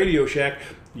years. Radio Shack,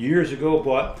 years ago,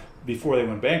 bought, before they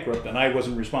went bankrupt, and I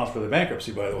wasn't responsible for their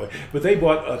bankruptcy, by the way, but they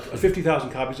bought 50,000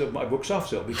 copies of my book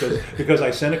soft sale because I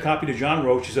sent a copy to John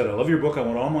Roach. He said, I love your book. I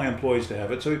want all my employees to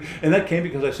have it. And that came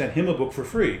because I sent him a book for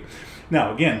free.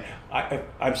 Now, again,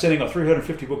 I'm sending out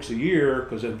 350 books a year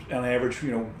because on average,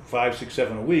 5, 6,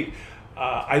 7 a week.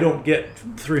 I don't get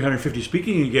 350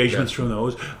 speaking engagements from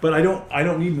those, but I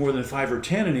don't need more than 5 or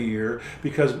 10 in a year,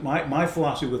 because my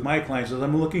philosophy with my clients is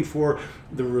I'm looking for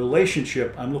the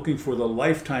relationship, I'm looking for the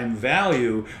lifetime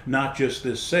value, not just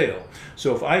this sale.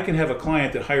 So if I can have a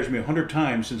client that hires me 100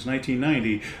 times since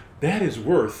 1990, that is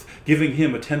worth giving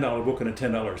him a $10 book and a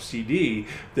 $10 CD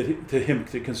to him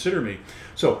to consider me.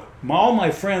 So all my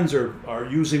friends are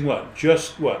using what?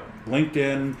 Just what?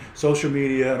 LinkedIn, social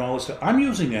media, and all this stuff. I'm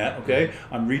using that, okay?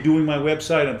 I'm redoing my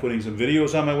website. I'm putting some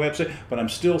videos on my website, but I'm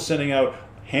still sending out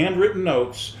handwritten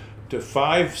notes to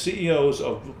 5 CEOs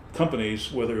of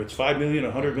companies, whether it's 5 million,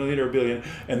 100 million, or a billion,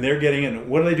 and they're getting in.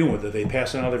 What are they doing with it? They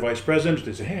pass it on to their vice president.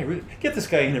 They say, hey, get this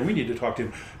guy in here. We need to talk to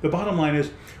him. The bottom line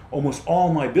is almost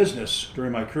all my business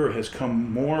during my career has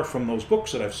come more from those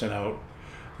books that I've sent out.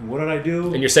 And what did I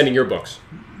do? And you're sending your books?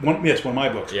 One of my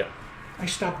books. Yeah. I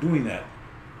stopped doing that.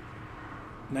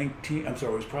 It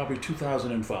was probably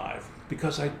 2005.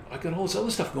 Because I got all this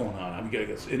other stuff going on. I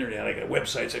got internet, I got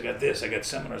websites, I got this, I got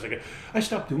seminars, I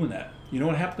stopped doing that. You know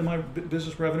what happened to my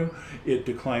business revenue? It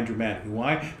declined dramatically.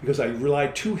 Why? Because I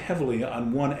relied too heavily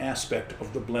on one aspect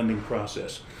of the blending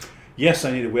process. Yes,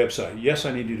 I need a website. Yes,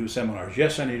 I need to do seminars.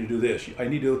 Yes, I need to do this.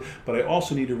 But I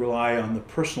also need to rely on the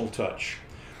personal touch.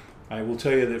 I will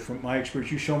tell you that from my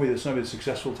experience, you show me that somebody is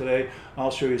successful today, I'll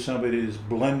show you somebody that is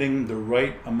blending the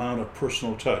right amount of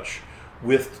personal touch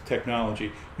with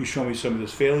technology. You show me somebody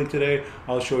that's failing today,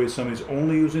 I'll show you somebody that's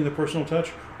only using the personal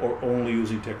touch or only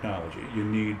using technology. You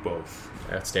need both.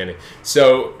 Outstanding.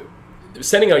 So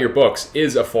sending out your books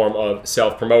is a form of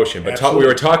self-promotion. But we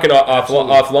were talking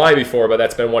offline before about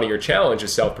that's been one of your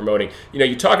challenges, self-promoting.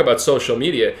 You talk about social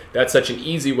media. That's such an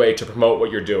easy way to promote what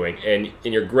you're doing. And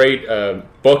in your great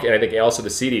book, and I think also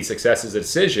the CD, Success is a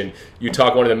Decision, you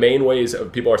talk one of the main ways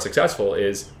of people are successful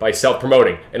is by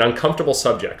self-promoting, an uncomfortable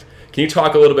subject. Can you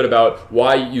talk a little bit about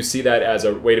why you see that as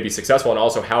a way to be successful and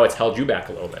also how it's held you back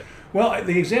a little bit? Well, one of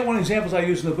the examples I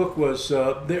used in the book was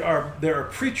there are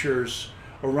preachers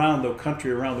around the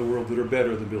country, around the world that are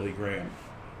better than Billy Graham.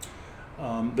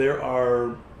 There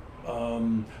are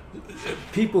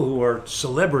people who are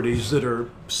celebrities that are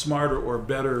smarter or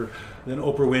better than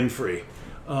Oprah Winfrey.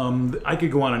 I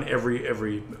could go on in every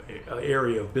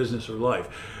area of business or life.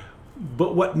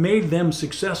 But what made them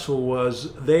successful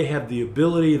was they had the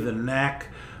ability, the knack,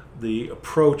 the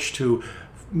approach to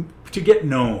get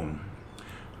known,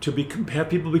 have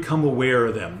people become aware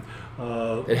of them.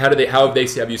 And how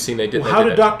have you seen they did? How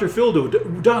did Dr. Phil do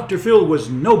it? Dr. Phil was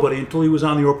nobody until he was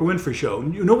on the Oprah Winfrey Show.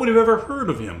 Nobody had ever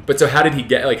heard of him. But so how did he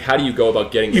get? How do you go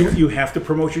about getting there? You have to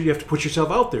promote you have to put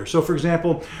yourself out there. So, for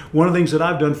example, one of the things that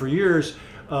I've done for years.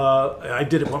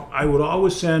 I would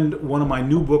always send one of my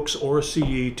new books or a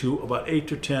CD to about 8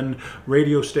 to 10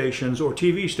 radio stations or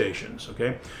TV stations.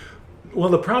 Okay, well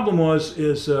the problem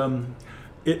is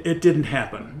it didn't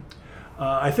happen.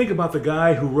 I think about the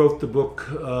guy who wrote the book.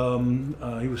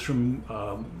 He was from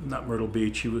not Myrtle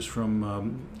Beach. He was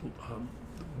from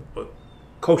a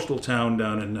coastal town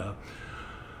down in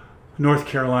North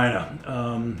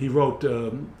Carolina. He wrote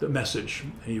The Message.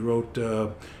 He's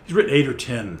written 8 or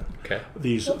 10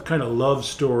 these kind of love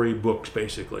story books,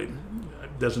 basically.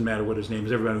 It doesn't matter what his name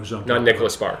is. Everybody who's on. Not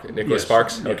Nicholas Sparks. Nicholas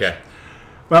Sparks? Yes. Okay.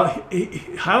 Well,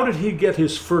 how did he get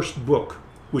his first book,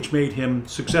 which made him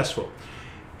successful?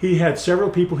 He had several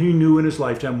people he knew in his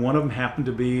lifetime. One of them happened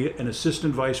to be an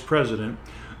assistant vice president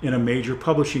in a major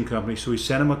publishing company, so he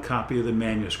sent him a copy of the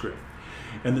manuscript.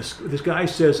 And this guy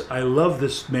says, I love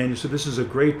this manuscript. This is a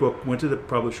great book. Went to the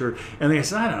publisher, and they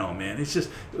said, I don't know, man. It's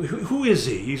just, who is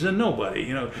he? He's a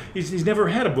nobody. He's never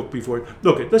had a book before.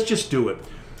 Look, let's just do it.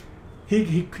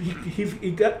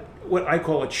 He got what I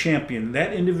call a champion.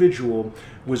 That individual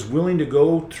was willing to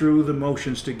go through the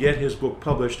motions to get his book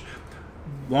published.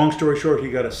 long story short,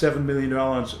 he got a $7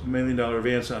 million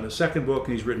advance on his second book,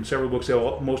 and he's written several books.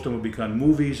 Most of them have become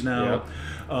movies now.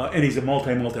 And he's a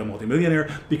multi-millionaire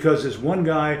because this one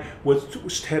guy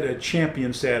had a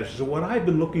champion status. So what I've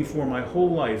been looking for my whole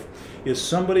life is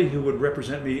somebody who would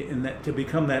represent me in that, to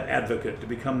become that advocate, to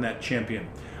become that champion.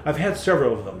 I've had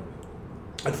several of them.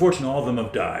 Unfortunately, all of them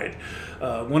have died.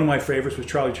 One of my favorites was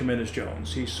Charlie Tremendous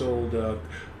Jones. He sold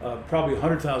probably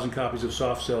 100,000 copies of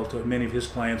Soft Cell to many of his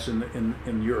clients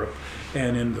in Europe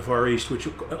and in the Far East, which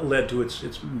led to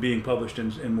its being published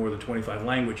in more than 25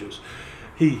 languages.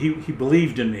 He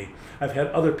believed in me. I've had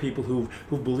other people who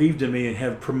believed in me and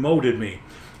have promoted me,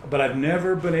 but I've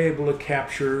never been able to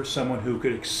capture someone who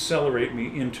could accelerate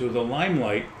me into the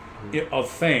limelight of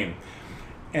fame.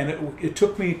 And it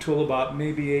took me till about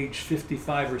maybe age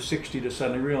 55 or 60 to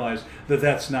suddenly realize that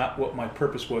that's not what my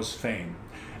purpose was, fame.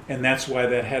 And that's why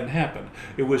that hadn't happened.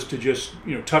 It was to just,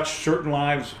 touch certain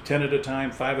lives, 10 at a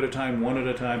time, 5 at a time, 1 at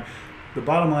a time. The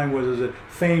bottom line was that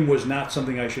fame was not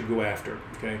something I should go after.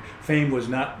 Okay, fame was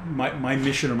not my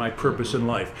mission or my purpose in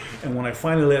life. And when I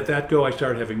finally let that go, I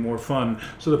started having more fun.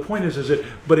 So the point is that,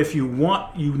 but if you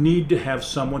want, you need to have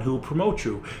someone who will promote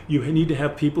you. You need to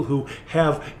have people who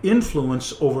have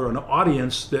influence over an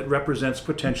audience that represents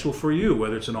potential for you,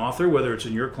 whether it's an author, whether it's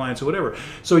in your clients or whatever.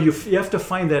 So you have to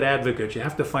find that advocate. You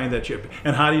have to find that chip.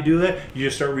 And how do you do that? You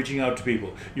just start reaching out to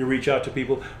people. You reach out to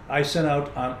people. I sent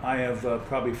out, I have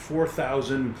probably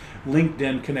 4,000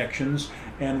 LinkedIn connections,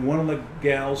 and one of the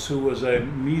gals who was a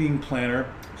meeting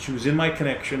planner, she was in my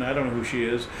connection, I don't know who she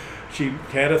is, she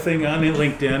had a thing on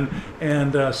LinkedIn,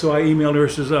 and so I emailed her,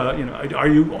 says, are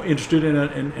you interested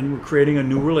in creating a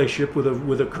new relationship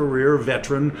with a career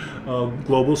veteran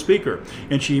global speaker?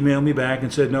 And she emailed me back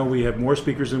and said, no, we have more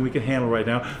speakers than we can handle right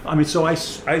now. I mean, so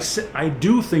I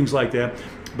do things like that,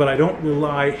 but I don't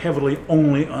rely heavily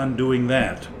only on doing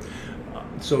that.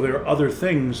 So there are other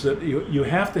things that you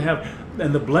have to have,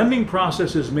 and the blending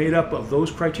process is made up of those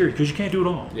criteria because you can't do it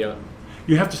all. Yeah.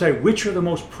 You have to say which are the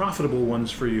most profitable ones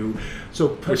for you. So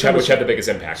which have the biggest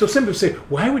impact. So simply say,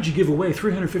 why would you give away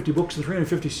 350 books and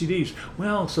 350 CDs?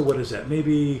 Well, so what is that?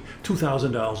 Maybe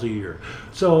 $2,000 a year.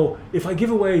 So if I give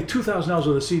away $2,000 of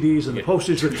the CDs and the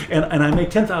postage, and I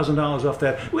make $10,000 off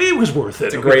that, well, it was worth it.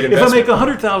 It's a great investment. If I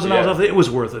make $100,000 off that, it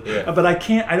was worth it. Yeah. But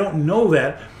I don't know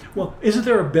that. Well, isn't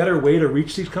there a better way to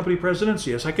reach these company presidents?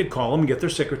 Yes, I could call them, get their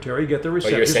secretary, get their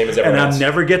receptionist, you're same as everyone else. I'll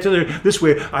never get to this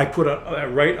way. I put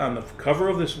right on the cover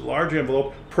of this large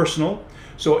envelope, personal.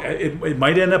 So it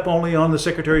might end up only on the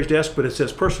secretary's desk, but it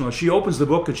says personal. She opens the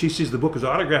book and she sees the book is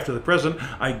autographed to the president.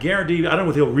 I guarantee, I don't know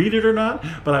if he'll read it or not,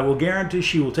 but I will guarantee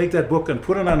she will take that book and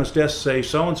put it on his desk, say,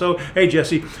 so-and-so, hey,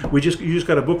 Jesse, you just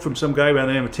got a book from some guy by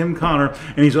the name of Tim Conner,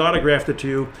 and he's autographed it to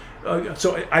you.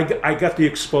 So I got the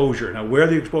exposure. Now, where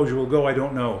the exposure will go, I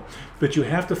don't know. But you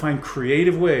have to find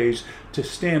creative ways to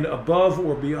stand above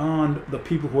or beyond the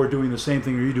people who are doing the same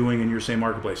thing you're doing in your same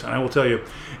marketplace. And I will tell you,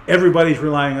 everybody's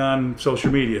relying on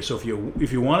social media. So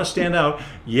if you want to stand out,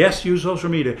 yes, use social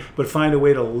media, but find a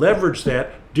way to leverage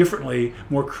that differently,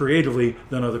 more creatively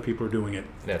than other people are doing it.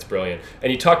 That's brilliant.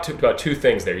 And you talked about two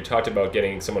things there. You talked about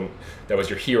getting someone that was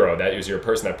your hero, that was your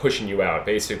person that pushing you out.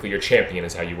 Basically, your champion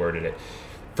is how you worded it.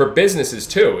 For businesses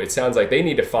too, it sounds like they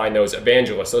need to find those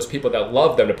evangelists, those people that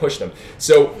love them to push them.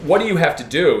 So what do you have to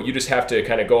do? You just have to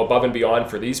kind of go above and beyond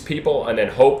for these people and then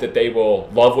hope that they will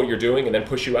love what you're doing and then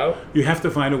push you out? You have to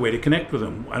find a way to connect with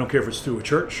them. I don't care if it's through a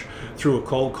church, through a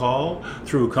cold call,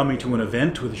 through coming to an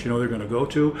event that they're going to go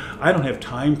to. I don't have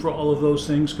time for all of those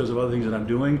things because of other things that I'm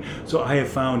doing. So I have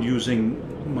found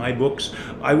using my books.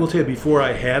 I will tell you, before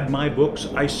I had my books,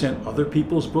 I sent other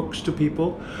people's books to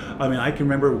people. I mean, I can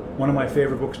remember one of my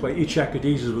favorite books by Ichak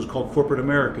Adizes was called Corporate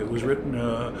America. It was written,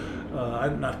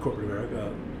 not Corporate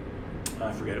America,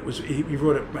 I forget. It was he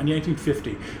wrote it in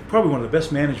 1950. Probably one of the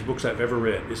best managed books I've ever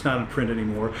read. It's not in print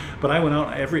anymore. But I went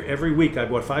out every week. I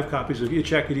bought 5 copies of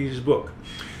Ichak Adizes' book,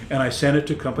 and I sent it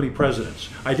to company presidents.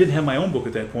 I didn't have my own book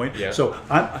at that point. Yeah. So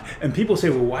and people say,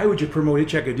 well, why would you promote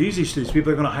Ichak Adizes to these people?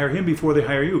 They're going to hire him before they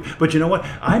hire you. But you know what?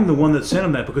 I'm the one that sent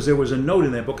him that because there was a note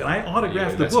in that book, and I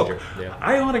autographed the book. Yeah.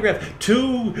 I autographed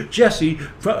to Jesse.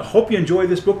 Hope you enjoy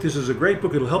this book. This is a great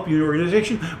book. It'll help you in your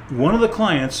organization. One of the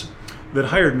clients that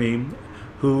hired me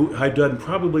who I'd done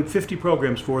probably 50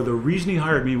 programs for. The reason he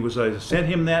hired me was I sent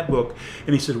him that book,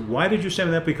 and he said, "Why did you send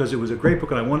me that?" Because it was a great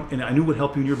book, and I knew it would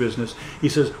help you in your business. He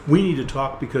says, "We need to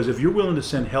talk, because if you're willing to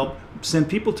send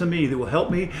people to me that will help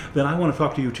me, then I want to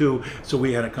talk to you too." So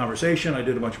we had a conversation. I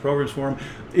did a bunch of programs for him.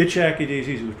 Itchaki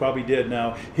Daisies, who's probably dead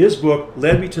now, his book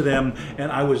led me to them,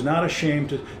 and I was not ashamed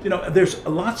to. There's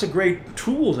lots of great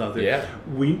tools out there. Yeah.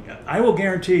 I will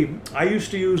guarantee. I used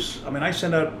to use. I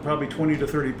send out probably 20 to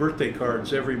 30 birthday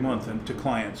cards every month to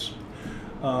clients.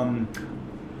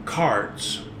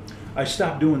 Cards. I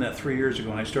stopped doing that 3 years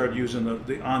ago, and I started using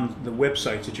on the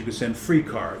websites that you could send free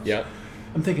cards. Yeah.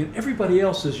 I'm thinking, everybody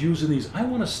else is using these. I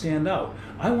want to stand out.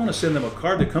 I want to send them a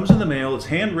card that comes in the mail. It's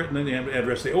handwritten in the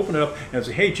address. They open it up and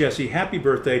say, "Hey, Jesse, happy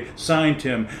birthday, signed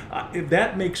Tim."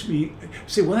 That makes me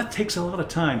say, well, that takes a lot of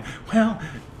time. Well,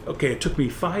 okay, it took me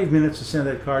 5 minutes to send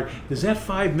that card. Does that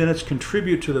 5 minutes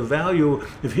contribute to the value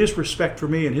of his respect for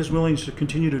me and his willingness to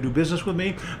continue to do business with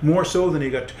me? More so than he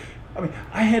got.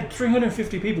 I had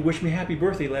 350 people wish me happy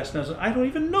birthday last night. I don't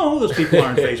even know those people are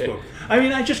on Facebook.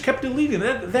 I just kept deleting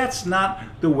that. That's not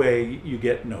the way you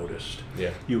get noticed.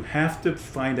 Yeah. You have to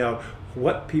find out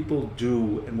what people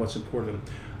do and what's important.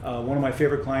 One of my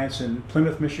favorite clients in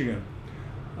Plymouth, Michigan,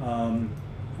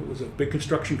 it was a big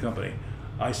construction company.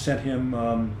 I sent him,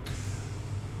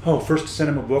 first sent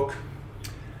him a book,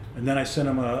 and then I sent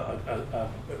him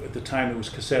at the time it was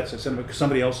cassettes. I sent him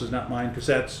somebody else's, not mine,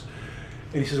 cassettes.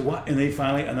 And he says, "What?" And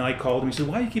then I called him. He said,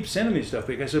 "Why do you keep sending me stuff?"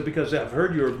 I said, "Because I've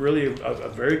heard you're really a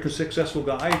very successful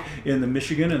guy in the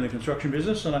Michigan and the construction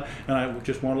business, and I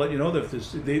just want to let you know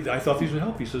that I thought these would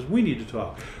help." He says, "We need to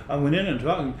talk." I went in and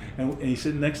talked, and he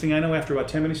said, next thing I know, after about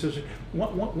 10 minutes, he says,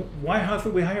 "Why have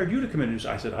we hired you to come in?"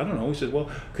 I said, "I don't know." He said, "Well,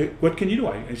 okay, what can you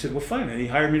do?" He said, "Well, fine." And he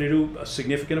hired me to do a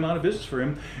significant amount of business for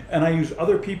him, and I use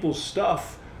other people's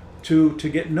stuff to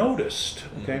get noticed.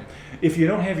 Okay, if you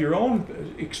don't have your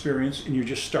own experience and you're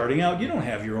just starting out, you don't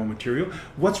have your own material.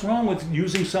 What's wrong with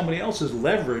using somebody else's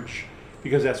leverage?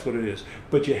 Because that's what it is.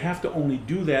 But you have to only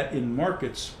do that in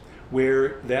markets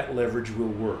where that leverage will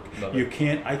work.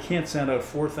 I can't send out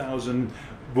 4,000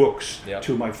 books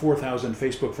to my 4,000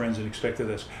 Facebook friends and expect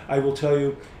this. I will tell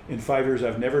you, in 5 years,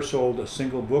 I've never sold a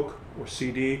single book or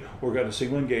CD or got a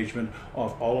single engagement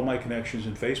off all of my connections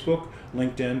in Facebook,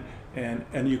 LinkedIn,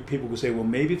 and people will say, well,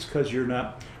 maybe it's because you're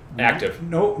not active.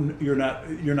 No, you're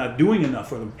not doing enough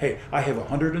for them. Hey, I have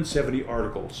 170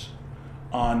 articles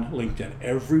on LinkedIn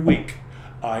every week.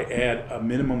 I add a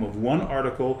minimum of one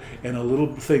article and a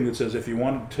little thing that says if you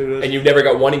want to. And you've never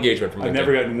got one engagement from LinkedIn. I've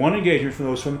never gotten one engagement from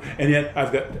those, and yet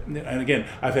I've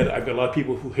got a lot of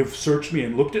people who have searched me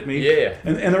and looked at me. Yeah.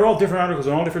 And they're all different articles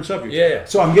on all different subjects. Yeah.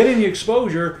 So I'm getting the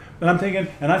exposure, and I'm thinking,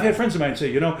 and I've had friends of mine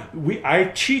say,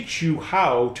 I teach you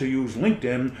how to use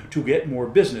LinkedIn to get more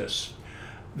business.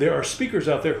 There are speakers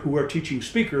out there who are teaching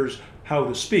speakers how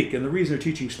to speak, and the reason they're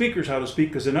teaching speakers how to speak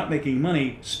because they're not making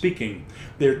money speaking.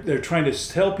 They're trying to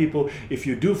tell people if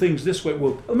you do things this way.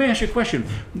 Well, let me ask you a question.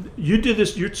 You did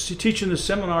this. You're teaching this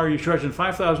seminar. You're charging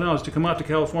 $5,000 to come out to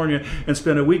California and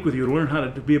spend a week with you to learn how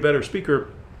to be a better speaker.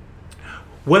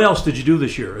 What else did you do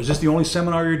this year? Is this the only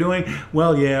seminar you're doing?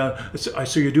 Well, yeah.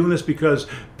 So you're doing this because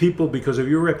people, because of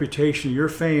your reputation, your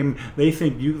fame, they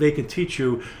think they can teach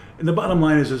you. And the bottom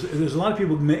line is there's a lot of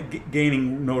people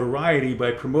gaining notoriety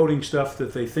by promoting stuff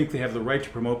that they think they have the right to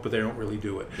promote, but they don't really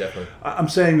do it. Definitely. I'm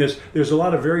saying this. There's a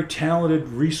lot of very talented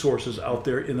resources out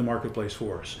there in the marketplace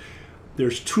for us.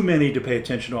 There's too many to pay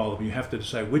attention to all of them. You have to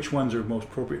decide which ones are most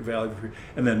appropriate value for you,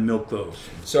 and then milk those.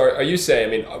 So are you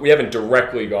saying, we haven't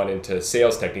directly gone into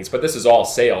sales techniques, but this is all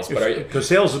sales. Because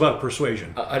sales is about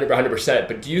persuasion. 100%.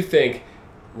 But do you think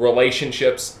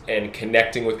relationships and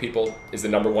connecting with people is the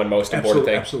number one most important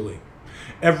thing? Absolutely.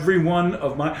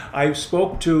 I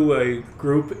spoke to a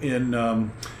group in,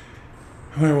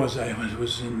 where was I? It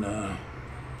was in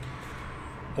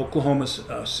Oklahoma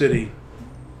City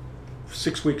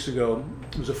 6 weeks ago.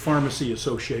 It was a pharmacy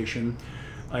association.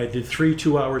 I did 3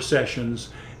 2-hour sessions,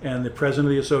 and the president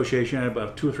of the association had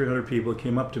about 200 or 300 people.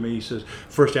 Came up to me. He says,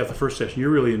 after the first session, you're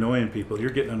really annoying people. You're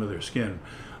getting under their skin.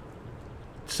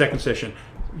 Second session,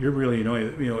 you're really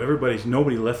annoying.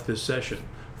 Nobody left this session.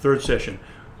 Third session,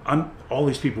 all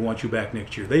these people want you back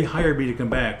next year. They hired me to come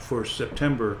back for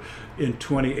September in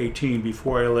 2018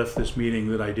 before I left this meeting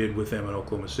that I did with them in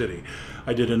Oklahoma City.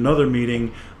 I did another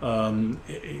meeting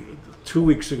 2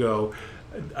 weeks ago.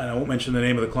 I won't mention the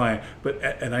name of the client,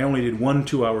 and I only did 1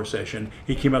 2-hour session.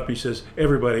 He came up and he says,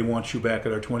 everybody wants you back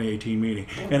at our 2018 meeting.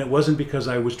 And it wasn't because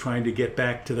I was trying to get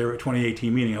back to their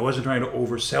 2018 meeting. I wasn't trying to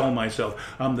oversell myself.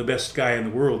 I'm the best guy in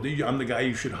the world. I'm the guy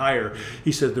you should hire.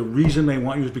 He said, the reason they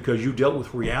want you is because you dealt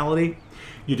with reality.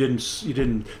 You didn't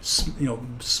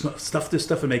stuff this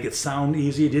stuff and make it sound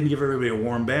easy. You didn't give everybody a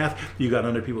warm bath. You got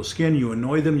under people's skin. You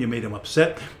annoyed them. You made them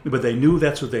upset. But they knew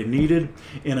that's what they needed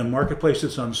in a marketplace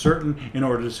that's uncertain in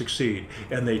order to succeed.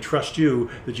 And they trust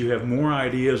you that you have more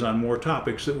ideas on more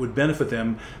topics that would benefit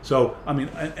them. So I'm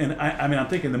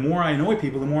thinking the more I annoy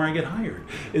people, the more I get hired.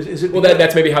 Is it? Well,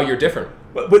 that's maybe how you're different.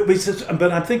 But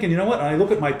I'm thinking, you know what? I look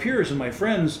at my peers and my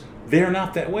friends. They're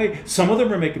not that way. Some of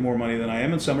them are making more money than I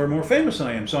am, and some are more famous than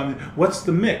I am. So what's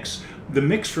the mix? The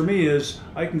mix for me is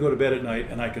I can go to bed at night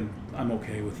and I'm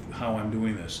okay with how I'm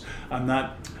doing this. I'm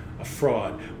not a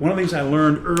fraud. One of the things I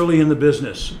learned early in the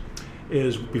business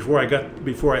is before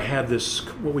I had this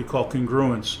what we call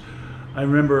congruence. I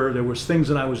remember there was things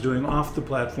that I was doing off the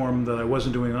platform that I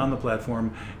wasn't doing on the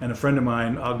platform, and a friend of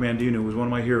mine, Og Mandino, was one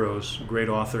of my heroes, great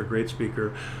author, great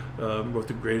speaker, wrote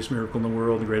The Greatest Miracle in the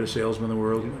World, The Greatest Salesman in the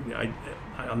World.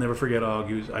 I'll never forget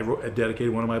Og. I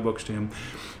dedicated one of my books to him.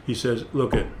 He says,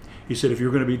 if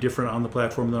you're going to be different on the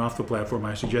platform than off the platform,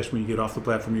 I suggest when you get off the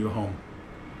platform, you go home.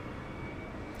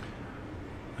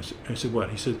 I said, what?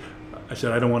 He said,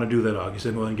 I don't want to do that, Og. He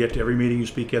said, well, then get to every meeting you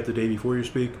speak at the day before you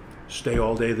speak. Stay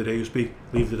all day the day you speak,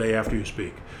 leave the day after you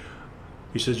speak.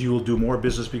 He says you will do more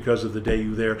business because of the day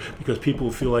you're there, because people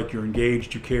will feel like you're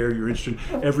engaged, you care, you're interested.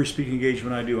 Every speaking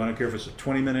engagement I do, I don't care if it's a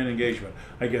 20-minute engagement,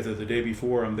 I get there the day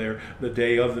before, I'm there the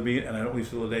day of the meeting, and I don't leave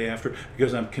till the day after,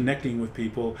 because I'm connecting with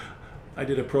people. I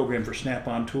did a program for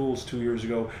Snap-on Tools 2 years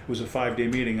ago. It was a 5-day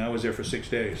meeting. I was there for 6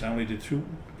 days. I only did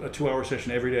a 2-hour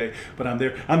session every day, but I'm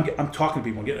there. I'm talking to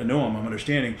people, I'm getting to know them, I'm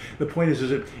understanding. The point is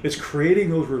that it's creating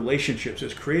those relationships.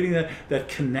 It's creating that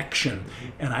connection.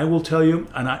 And I will tell you,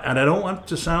 and I don't want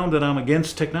to sound that I'm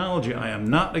against technology. I am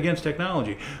not against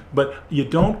technology, but you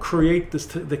don't create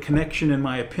the connection, in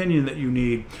my opinion, that you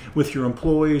need with your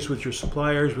employees, with your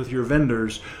suppliers, with your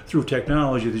vendors through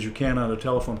technology that you can on a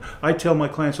telephone. I tell my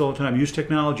clients all the time, use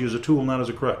technology as a tool, not as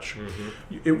a crutch.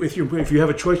 Mm-hmm. If you have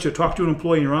a choice to talk to an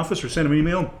employee in your office or send them an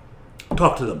email,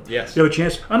 talk to them. Yes. You have a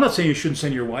chance. I'm not saying you shouldn't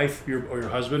send your wife or your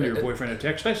husband or your boyfriend a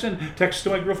text. I send texts to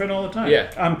my girlfriend all the time.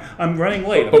 Yeah. I'm running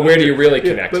late. But where do you really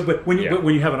connect? But when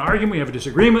you have an argument, when you have a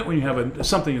disagreement, when you have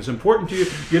something that's important to you,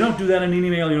 you don't do that in an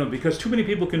email. Because too many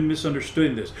people can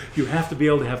misunderstand this. You have to be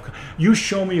able to have. You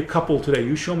show me a couple today.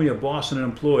 You show me a boss and an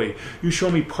employee. You show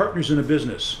me partners in a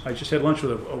business. I just had lunch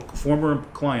with a former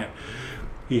client.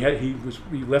 He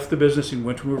left the business. He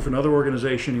went to work for another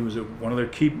organization. He was one of their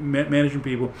key management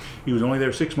people. He was only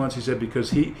there 6 months. He said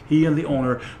because he and the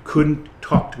owner couldn't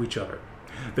talk to each other.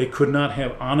 They could not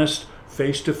have honest,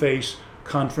 face-to-face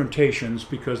confrontations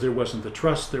because there wasn't the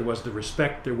trust, there wasn't the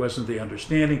respect, there wasn't the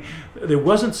understanding. There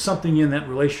wasn't something in that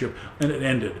relationship, and it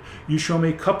ended. You show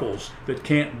me couples that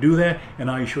can't do that, and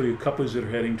I show you couples that are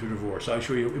heading to divorce. I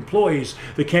show you employees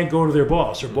that can't go to their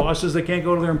boss, or bosses that can't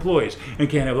go to their employees, and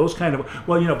can't have those kind of,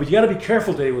 but you got to be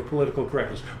careful today with political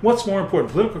correctness. What's more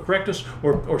important, political correctness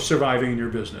or surviving in your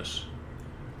business?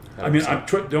 I mean,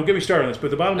 don't get me started on this,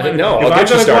 but the bottom line is, if I've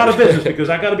got to go out of business because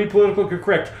I've got to be politically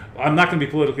correct, I'm not going to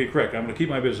be politically correct. I'm going to keep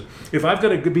my business. If I've got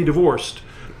to be divorced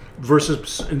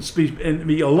versus and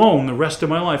be alone the rest of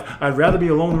my life, I'd rather be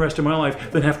alone the rest of my life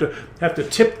than have to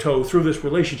tiptoe through this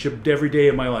relationship every day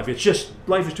of my life. It's just,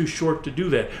 life is too short to do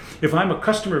that. If I'm a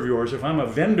customer of yours, if I'm a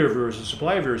vendor of yours, a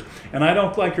supplier of yours, and I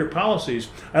don't like your policies,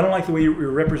 I don't like the way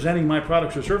you're representing my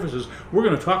products or services, we're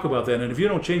going to talk about that. And if you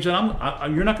don't change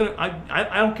that, you're not going to.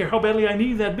 I don't care how badly I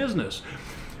need that business.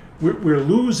 We're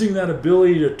losing that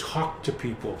ability to talk to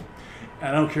people. I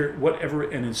don't care whatever.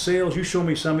 And in sales, you show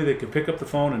me somebody that can pick up the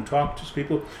phone and talk to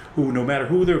people who, no matter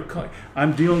who they're,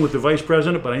 I'm dealing with the vice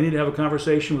president, but I need to have a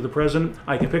conversation with the president.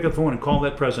 I can pick up the phone and call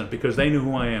that president because they know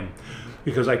who I am.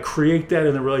 Because I create that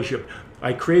in the relationship.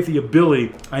 I create the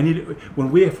ability.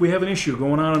 If we have an issue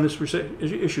going on in this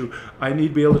issue, I need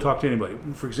to be able to talk to anybody.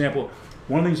 For example,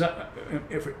 one of the things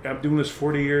if I'm doing this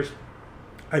 40 years.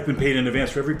 I've been paid in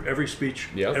advance for every speech,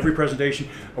 every presentation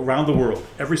around the world,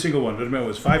 every single one. It doesn't matter if it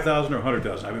was 5,000 or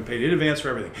 100,000. I've been paid in advance for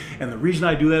everything. And the reason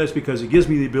I do that is because it gives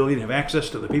me the ability to have access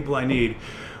to the people I need.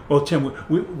 Well, Tim,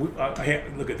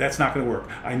 look, that's not going to work.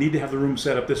 I need to have the room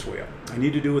set up this way. I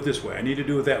need to do it this way. I need to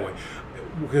do it that way.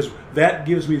 Because that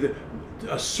gives me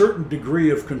a certain degree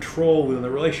of control within the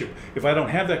relationship. If I don't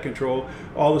have that control,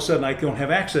 all of a sudden I don't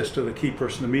have access to the key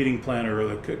person, the meeting planner,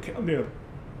 or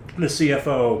the the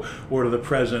CFO or to the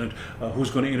president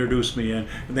who's going to introduce me, and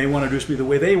they want to introduce me the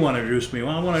way they want to introduce me.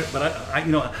 Well,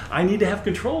 I need to have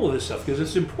control of this stuff because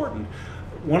it's important.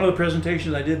 One of the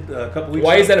presentations I did a couple weeks ago.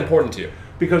 Why is that important to you?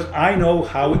 Because I know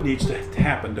how it needs to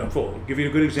happen to unfold. I'll give you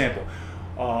a good example.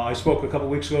 I spoke a couple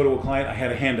weeks ago to a client. I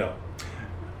had a handout.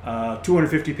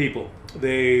 250 people.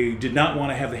 They did not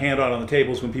want to have the handout on the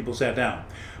tables when people sat down.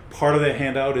 Part of that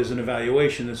handout is an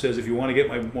evaluation that says if you want to get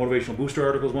my motivational booster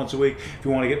articles once a week, if you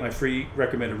want to get my free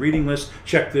recommended reading list,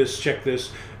 check this, check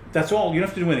this. That's all. You don't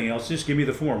have to do anything else. Just give me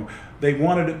the form. They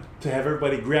wanted to have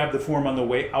everybody grab the form on the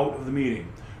way out of the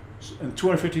meeting. And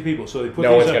 250 people, so they put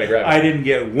no these one's up. Gonna grab it. I didn't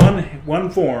get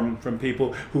one form from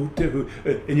people who,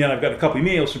 and yet I've got a couple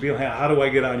emails from people. How do I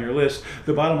get on your list?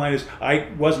 The bottom line is I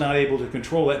was not able to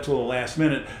control that until the last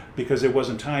minute because there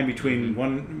wasn't time between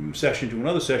one session to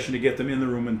another session to get them in the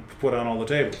room and put on all the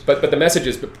tables. But the message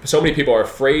is, so many people are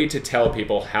afraid to tell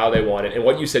people how they want it. And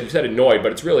what you said annoyed,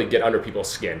 but it's really get under people's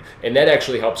skin, and that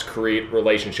actually helps create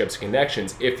relationships and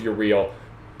connections if you're real.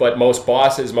 But most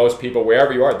bosses, most people,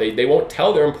 wherever you are, they won't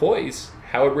tell their employees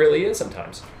how it really is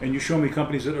sometimes. And you show me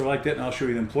companies that are like that, and I'll show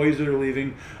you the employees that are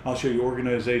leaving. I'll show you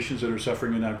organizations that are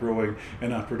suffering and not growing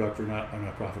and not productive or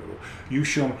not profitable. You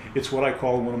show me, it's what I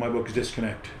call in one of my books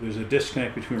disconnect. There's a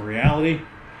disconnect between reality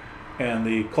and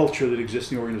the culture that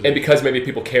exists in the organization. And because maybe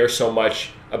people care so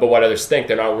much about what others think,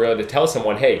 they're not willing to tell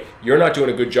someone, hey, you're not doing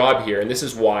a good job here, and this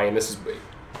is why, and this is...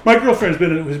 My girlfriend's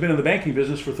has been in the banking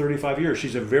business for 35 years.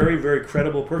 She's a very, very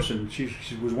credible person. She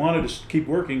was wanted to keep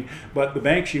working, but the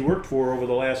bank she worked for over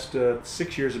the last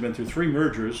 6 years have been through 3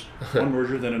 mergers, one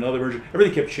merger, then another merger.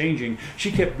 Everything kept changing.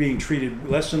 She kept being treated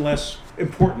less and less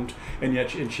important, and then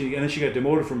she got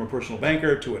demoted from a personal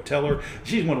banker to a teller.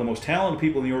 She's one of the most talented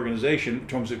people in the organization in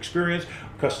terms of experience,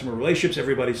 customer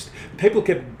relationships. People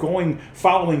kept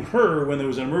following her when there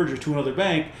was a merger to another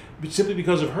bank, simply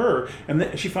because of her. And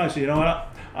then she finally said, you know what?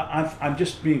 I'm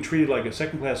just being treated like a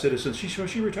second-class citizen.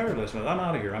 She retired last month. I'm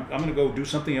out of here. I'm going to go do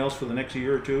something else for the next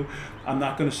year or two. I'm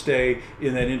not going to stay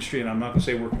in that industry, and I'm not going to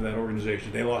stay working for that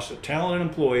organization. They lost a talented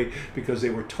employee because they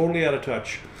were totally out of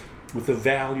touch with the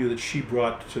value that she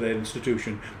brought to that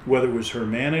institution, whether it was her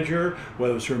manager,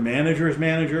 whether it was her manager's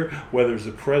manager, whether it was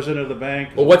the president of the bank.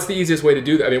 Well, what's the easiest way to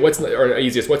do that? I mean, what's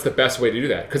the best way to do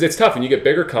that? Because it's tough when you get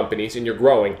bigger companies and you're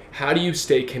growing. How do you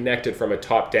stay connected from a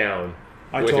top down?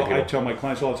 I tell my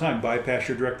clients all the time, bypass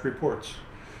your direct reports.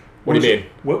 What do you mean?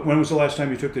 When was the last time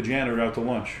you took the janitor out to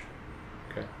lunch?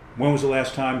 Okay. When was the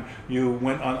last time you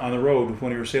went on the road with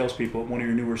one of your salespeople, one of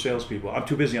your newer salespeople? I'm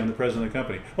too busy. I'm the president of the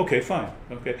company. Okay, fine.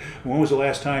 Okay. When was the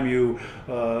last time you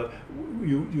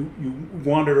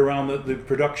wandered around the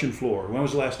production floor? When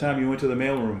was the last time you went to the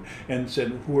mailroom and said,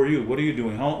 "Who are you? What are you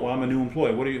doing?" Well, I'm a new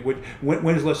employee.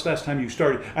 When is the last time you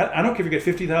started? I don't care if you get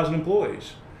 50,000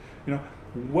 employees. You know.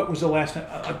 What was the last time?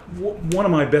 One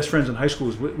of my best friends in high school,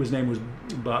 his name was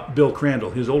Bill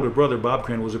Crandall. His older brother, Bob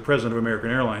Crandall, was the president of American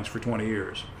Airlines for 20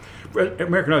 years.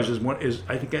 American Airlines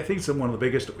I think it's one of the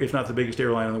biggest, if not the biggest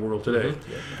airline in the world today.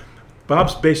 Mm-hmm. Yeah.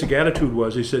 Bob's basic attitude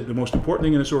was, he said, the most important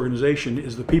thing in this organization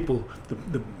is the people,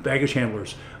 the baggage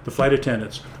handlers, the flight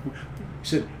attendants. He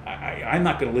said, I'm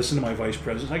not going to listen to my vice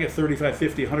presidents. I get 35,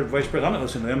 50, 100 vice presidents. I'm not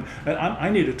listening to them. I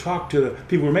need to talk to the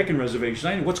people who are making reservations.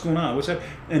 I need what's going on. What's that?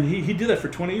 And he did that for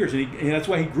 20 years. And that's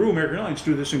why he grew American Airlines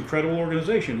through this incredible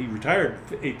organization. He retired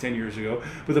 8-10 years ago.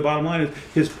 But the bottom line is,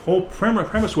 his whole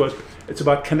premise was, it's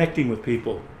about connecting with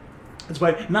people.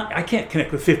 I can't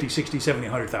connect with 50, 60, 70,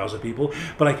 100,000 people,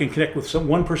 but I can connect with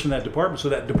one person in that department, so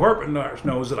that department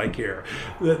knows that I care.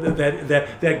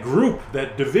 That group,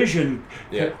 that division.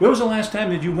 Yeah. When was the last time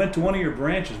that you went to one of your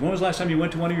branches? When was the last time you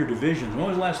went to one of your divisions? When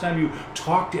was the last time you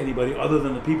talked to anybody other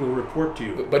than the people who report to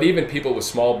you? But even people with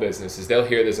small businesses, they'll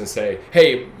hear this and say,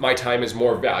 hey, my time is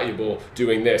more valuable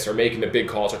doing this or making the big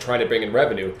calls or trying to bring in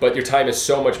revenue, but your time is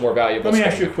so much more valuable. Let me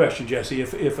ask you a question, Jesse.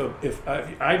 If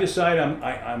I decide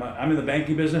I'm in the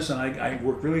banking business and I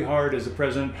work really hard as the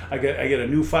president, I get a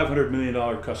new $500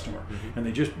 million customer, mm-hmm. and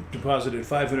they just deposited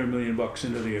 $500 million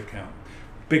into the account.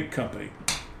 Big company.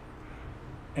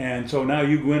 And so now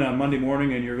you go in on Monday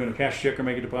morning and you're going to cash a check or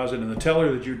make a deposit, and the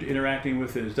teller that you're interacting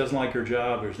with doesn't like her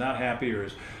job, or is not happy, or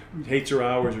hates her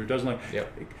hours, or doesn't like.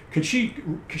 Yep. Can she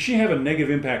have a negative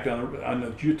impact on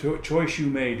the choice you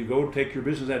made to go take your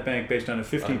business at that bank based on a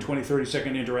 15, 20,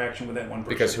 30-second interaction with that one person?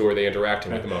 Because who are they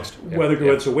interacting with the most? Whether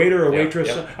it's a waiter or a waitress.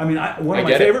 I mean, one of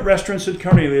my favorite restaurants at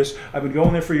Cornelius, I've been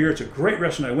going there for a year. It's a great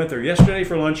restaurant. I went there yesterday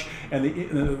for lunch, and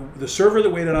the server that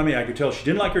waited on me, I could tell she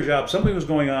didn't like her job. Something was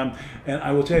going on, and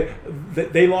I will tell you,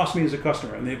 they lost me as a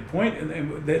customer. And they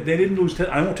didn't lose.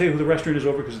 I won't tell you who the restaurant is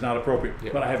over because it's not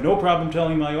appropriate. But I have no problem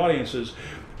telling my audience is,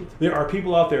 there are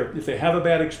people out there, if they have a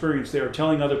bad experience, they are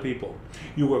telling other people.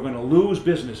 You are going to lose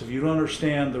business if you don't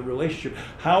understand the relationship.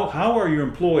 How are your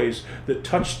employees that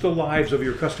touch the lives of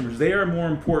your customers? They are more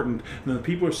important than the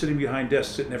people who are sitting behind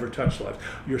desks that never touch lives.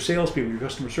 Your salespeople, your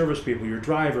customer service people, your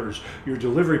drivers, your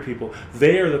delivery people,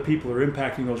 they are the people who are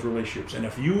impacting those relationships. And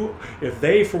if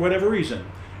they, for whatever reason,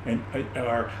 and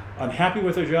are unhappy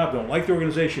with their job, don't like the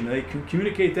organization, and they can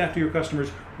communicate that to your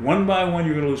customers, one by one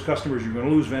you're going to lose customers, you're going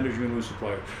to lose vendors, you're going to lose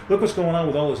suppliers. Look what's going on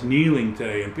with all this kneeling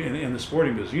today in the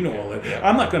sporting business. You know all that. Yeah.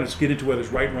 I'm not going to get into whether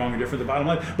it's right, wrong, or different, the bottom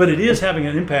line, but it is having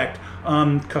an impact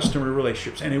on customer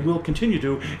relationships, and it will continue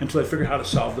to until they figure out how to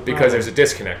solve the problem. Because there's a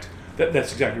disconnect.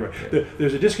 That's exactly right. Yeah.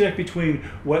 There's a disconnect between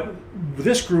what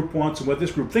this group wants and what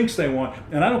this group thinks they want,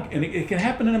 and it can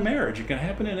happen in a marriage, it can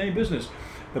happen in any business.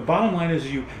 The bottom line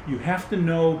is you have to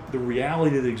know the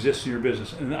reality that exists in your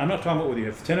business. And I'm not talking about whether you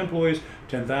have 10 employees,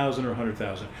 10,000, or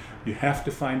 100,000. You have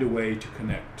to find a way to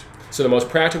connect. So the most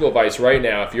practical advice right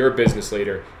now, if you're a business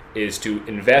leader, is to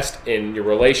invest in your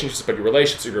relationships, but your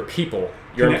relationships with your people,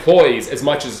 your employees, as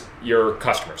much as your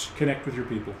customers. Connect with your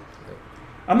people.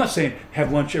 I'm not saying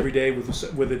have lunch every day with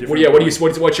a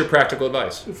different. What's your practical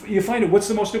advice? You find it.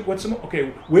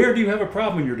 Okay? Where do you have a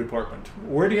problem in your department?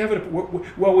 Where do you have it?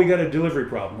 Well, we got a delivery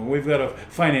problem, or we've got a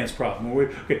finance problem.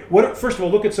 First of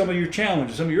all, look at some of your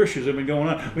challenges, some of your issues that have been going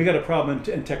on. We got a problem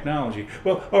in technology.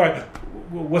 Well, all right.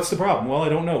 Well, what's the problem? Well, I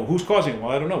don't know. Who's causing it?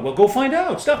 Well, I don't know. Well, go find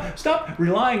out. Stop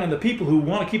relying on the people who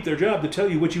want to keep their job to tell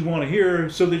you what you want to hear,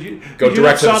 so that you're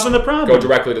not solving the problem. Go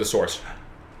directly to the source.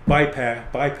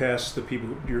 Bypass the people,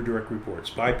 your direct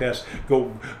reports.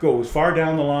 Go as far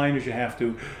down the line as you have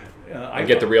to. And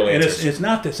get the real answers. And it's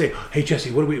not to say, hey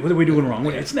Jesse, what are we doing wrong?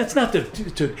 That's not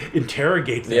to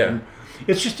interrogate them. Yeah.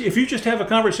 It's just, if you just have a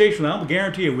conversation, I'll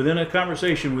guarantee you, within a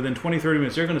conversation, within 20, 30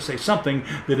 minutes, they're going to say something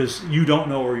that is you don't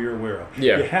know or you're aware of.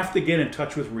 Yeah. You have to get in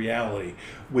touch with reality,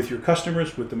 with your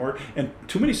customers, with the market. And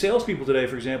too many salespeople today,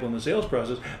 for example, in the sales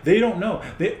process, they don't know.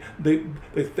 They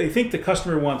think the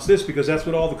customer wants this because that's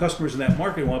what all the customers in that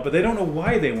market want, but they don't know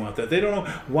why they want that. They don't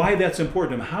know why that's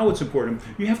important to them, how it's important to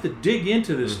them. You have to dig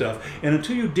into this stuff. And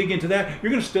until you dig into that,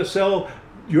 you're going to sell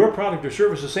your product or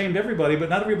service the same to everybody, but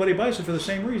not everybody buys it for the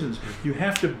same reasons. You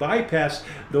have to bypass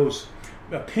those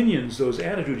opinions, those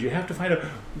attitudes. You have to find out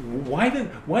why do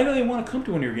they want to come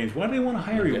to one of your games? Why do they want to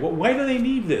hire you? Why do they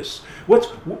need this?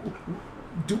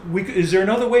 Is there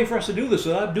another way for us to do this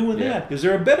without doing that? Is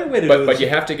there a better way to do this? But you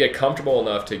have to get comfortable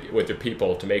enough with your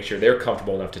people to make sure they're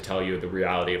comfortable enough to tell you the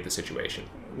reality of the situation.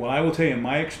 Well, I will tell you, in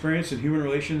my experience in human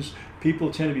relations, people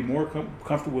tend to be more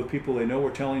comfortable with people they know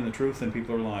are telling the truth than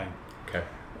people are lying. Okay.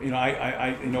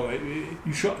 I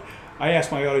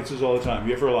ask my audiences all the time,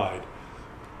 you ever lied?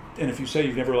 And if you say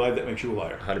you've never lied, that makes you a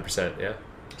liar. 100%, yeah.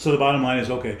 So the bottom line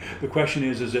is, okay, the question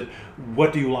is that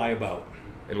what do you lie about?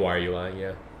 And why are you lying,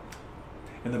 yeah.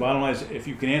 And the bottom line is, if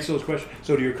you can answer those questions,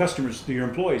 so do your customers, do your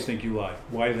employees think you lie?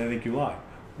 Why do they think you lie?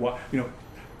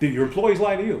 Do your employees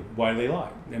lie to you? Why do they lie?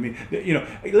 I mean,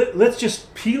 let's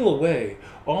just peel away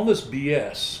all this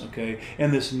BS, okay,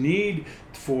 and this need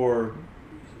for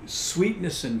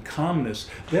sweetness and calmness.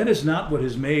 That is not what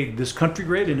has made this country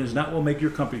great, and is not what will make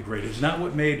your company great. It's not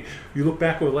what made, you look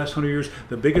back over the last 100 years,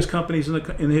 the biggest companies in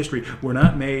the history were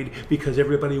not made because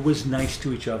everybody was nice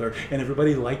to each other and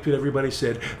everybody liked what everybody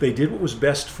said. They did what was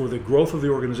best for the growth of the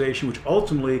organization, which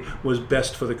ultimately was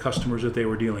best for the customers that they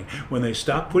were dealing. When they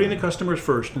stopped putting the customers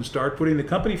first and start putting the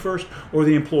company first or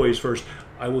the employees first,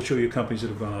 I will show you companies that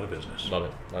have gone out of business.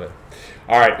 Love it.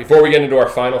 All right, before we get into our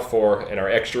final four and our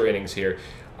extra innings here,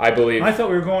 I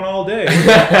thought we were going all day.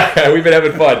 We've been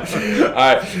having fun.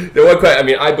 The one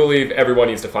question, I believe everyone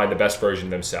needs to find the best version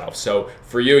of themselves. So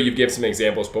for you, you've given some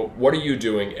examples, but what are you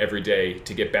doing every day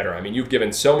to get better? You've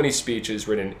given so many speeches,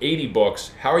 written 80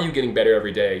 books. How are you getting better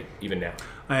every day, even now?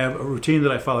 I have a routine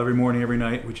that I follow every morning, every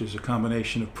night, which is a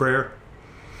combination of prayer,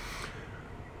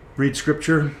 read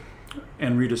scripture,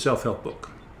 and read a self-help book,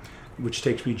 which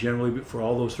takes me generally, for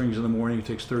all those things in the morning, it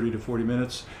takes 30 to 40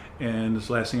 minutes. And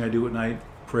this last thing I do at night,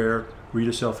 prayer, read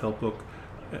a self-help book,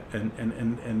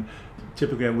 and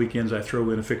typically on weekends I throw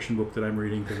in a fiction book that I'm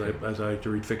reading because I like to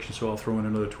read fiction, so I'll throw in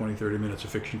another 20, 30 minutes of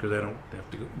fiction because I don't have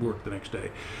to work the next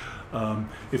day.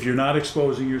 If you're not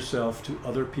exposing yourself to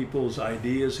other people's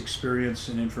ideas, experience,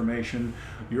 and information,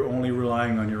 you're only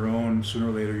relying on your own. Sooner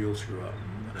or later you'll screw up.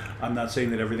 I'm not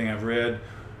saying that everything I've read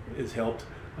has helped.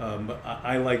 But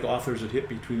I like authors that hit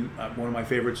between. One of my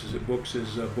favorites is a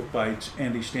book by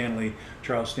Andy Stanley,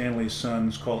 Charles Stanley's son.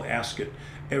 It's called Ask It,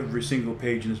 every single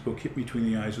page in this book hit me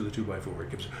between the eyes with a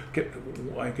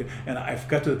 2x4. And I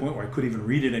got to the point where I couldn't even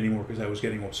read it anymore because I was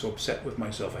getting so upset with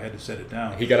myself. I had to set it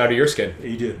down. He got out of your skin.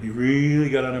 He did. He really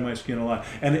got under my skin a lot,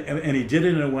 and he did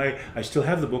it in a way. I still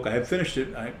have the book. I haven't finished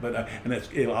it,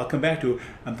 I'll come back to it.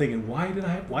 I'm thinking, why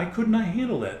couldn't I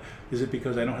handle that? Is it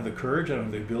because I don't have the courage? I don't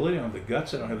have the ability. I don't have the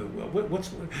guts. I don't have the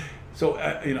So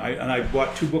I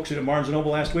bought 2 books at Barnes &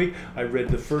 Noble last week. I read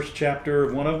the first chapter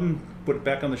of one of them, put it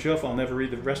back on the shelf. I'll never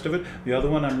read the rest of it. The other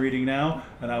one I'm reading now,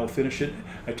 and I will finish it.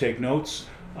 I take notes.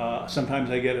 Sometimes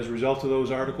I get, as a result of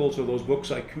those articles or those books,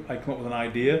 I come up with an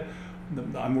idea.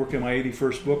 I'm working on my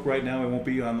 81st book right now. It won't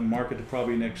be on the market until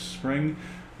probably next spring.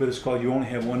 But it's called "You Only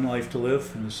Have One Life to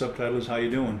Live," and the subtitle is "How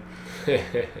You Doing."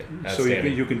 So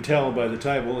you can tell by the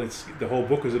title, the whole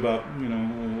book is about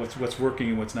what's working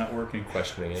and what's not working.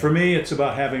 Questioning it. For me, it's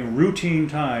about having routine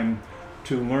time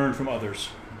to learn from others.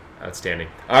 Outstanding.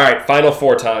 All right, final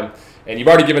 4 time, and you've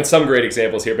already given some great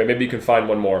examples here, but maybe you can find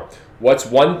one more. What's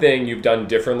one thing you've done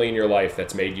differently in your life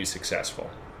that's made you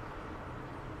successful?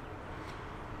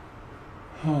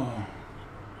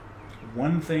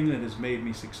 One thing that has made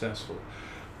me successful.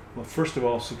 Well, first of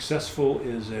all, successful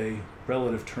is a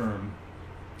relative term.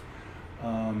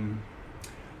 And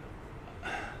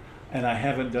I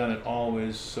haven't done it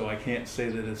always, so I can't say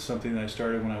that it's something that I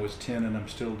started when I was 10 and I'm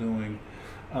still doing.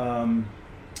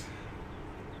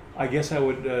 I guess I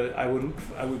would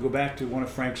go back to one of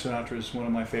Frank Sinatra's, one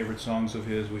of my favorite songs of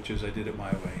his, which is "I Did It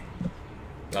My Way."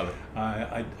 Love it.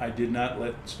 I did not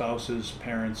let spouses,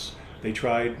 parents, they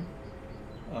tried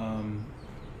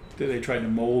to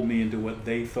mold me into what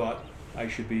they thought I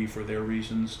should be for their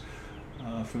reasons.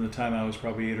 From the time I was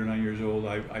probably 8 or 9 years old,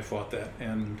 I fought that,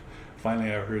 and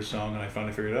finally I heard a song and I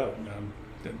finally figured it out. I'm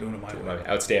doing it my way.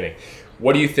 Outstanding.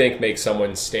 What do you think makes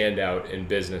someone stand out in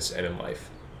business and in life?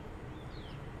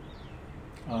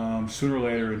 Sooner or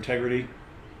later, integrity,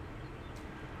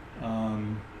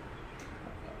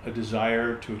 a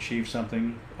desire to achieve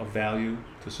something of value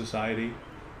to society,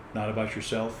 not about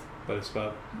yourself, but it's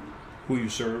about who you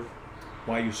serve,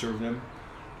 why you serve them.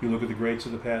 You look at the greats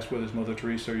of the past, whether it's Mother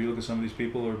Teresa, or you look at some of these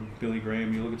people, or Billy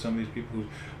Graham, you look at some of these people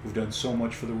who've done so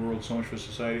much for the world, so much for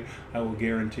society. I will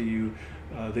guarantee you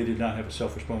they did not have a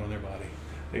selfish bone in their body.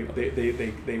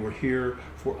 They were here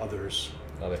for others.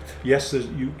 Love it. Yes,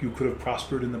 you could have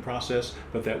prospered in the process,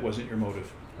 but that wasn't your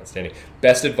motive. Outstanding.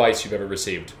 Best advice you've ever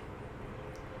received?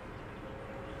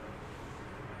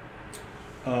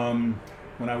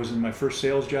 When I was in my first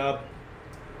sales job,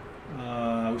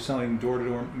 I was selling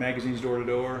door-to-door magazines,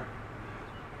 door-to-door.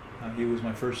 He was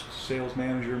my first sales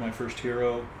manager, my first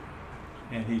hero,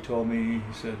 and he told me,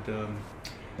 he said,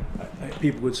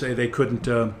 people would say they couldn't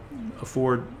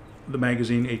afford the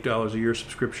magazine, $8 a year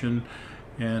subscription,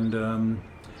 and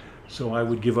so I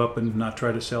would give up and not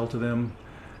try to sell to them,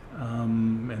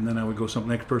 and then I would go to some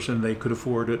next person, they could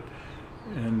afford it.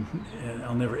 And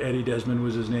I'll never, Eddie Desmond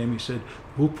was his name. He said,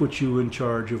 "Who put you in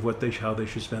charge of how they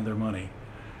should spend their money?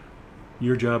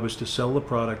 Your job is to sell the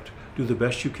product, do the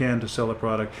best you can to sell the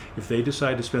product. If they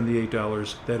decide to spend the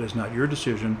 $8, that is not your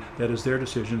decision, that is their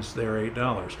decision, it's their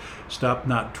 $8. Stop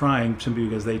not trying simply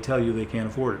because they tell you they can't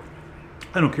afford it.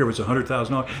 I don't care if it's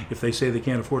 $100,000. If they say they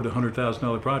can't afford the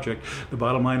 $100,000 project, the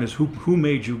bottom line is who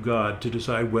made you God to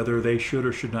decide whether they should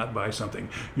or should not buy something?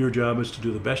 Your job is to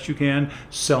do the best you can,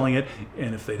 selling it,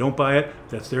 and if they don't buy it,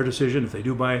 that's their decision. If they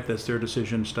do buy it, that's their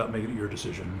decision. Stop making it your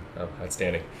decision." Oh,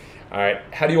 outstanding. All right.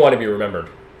 How do you want to be remembered?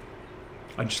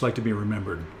 I'd just like to be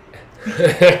remembered.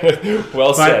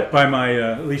 Well said. By my,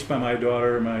 at least by my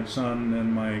daughter, my son,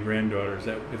 and my granddaughters.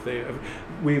 That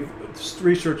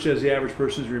research says the average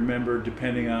person is remembered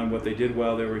depending on what they did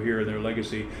while they were here and their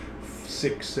legacy,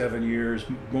 6-7 years.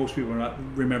 Most people are not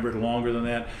remembered longer than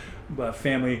that. But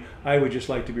family, I would just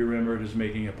like to be remembered as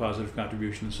making a positive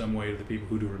contribution in some way to the people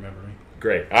who do remember me.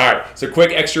 Great. All right. So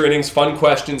quick extra innings, fun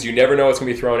questions. You never know what's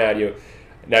going to be thrown at you.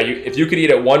 Now, if you could eat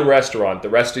at one restaurant the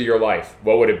rest of your life,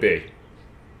 what would it be?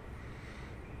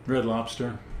 Red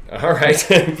Lobster. All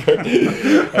right.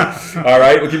 All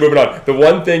right, we'll keep moving on. The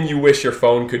one thing you wish your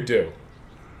phone could do?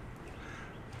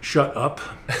 Shut up.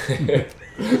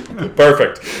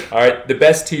 Perfect. All right, the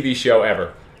best TV show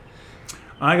ever?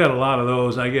 I got a lot of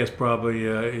those. I guess probably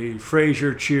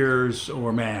Frasier, Cheers,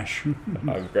 or MASH.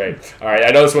 Oh, great. All right, I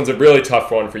know this one's a really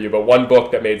tough one for you, but one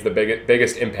book that made the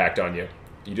biggest impact on you?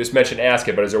 You just mentioned Ask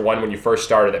It, but is there one when you first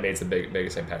started that made the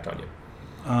biggest impact on you?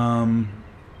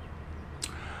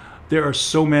 There are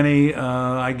so many.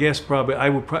 I guess probably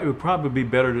it would probably be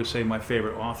better to say my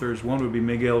favorite authors. One would be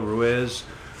Miguel Ruiz,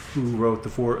 who wrote The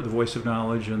Voice of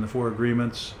Knowledge and The Four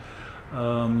Agreements.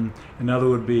 Another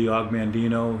would be Og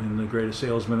Mandino in The Greatest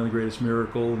Salesman and The Greatest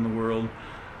Miracle in the World.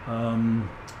 For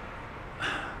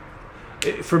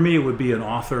me, it would be an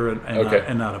author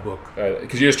and not a book.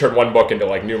 Because you just turned one book into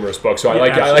like numerous books, so I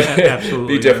like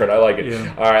absolutely, be different. Yeah. I like it.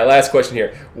 Yeah. All right, last question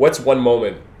here. What's one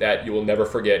moment that you will never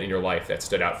forget in your life that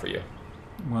stood out for you?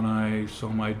 When I saw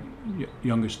my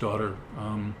youngest daughter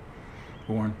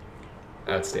born.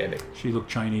 Outstanding. She looked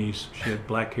Chinese. She had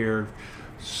black hair,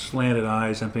 slanted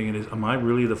eyes. I'm thinking, am I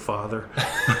really the father?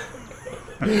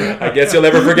 I guess you'll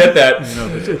never forget that.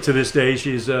 To this day,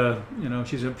 she's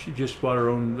she just bought her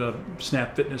own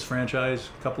Snap Fitness franchise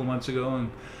a couple of months ago,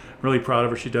 and really proud of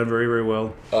her. She's done very, very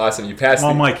well. Awesome. You passed.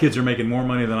 All my kids are making more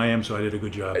money than I am, so I did a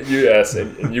good job. Yes,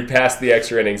 and you passed the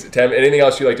extra innings. Tim, anything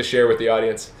else you'd like to share with the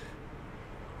audience?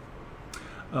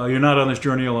 You're not on this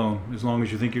journey alone. As long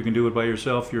as you think you can do it by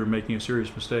yourself, you're making a serious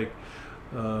mistake.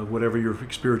 Whatever your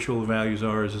spiritual values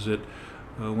are, is that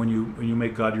when you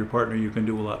make God your partner, you can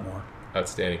do a lot more.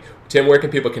 Outstanding. Tim, where can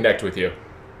people connect with you?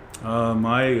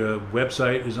 My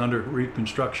website is under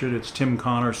reconstruction. It's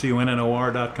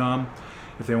timconnor.com.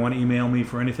 If they want to email me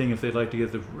for anything, if they'd like to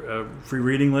get the free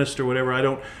reading list or whatever, I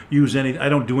don't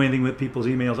do anything with people's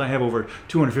emails. I have over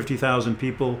 250,000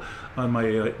 people on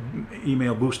my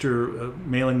email booster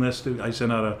mailing list. I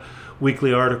send out a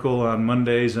weekly article on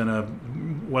Mondays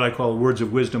and what I call Words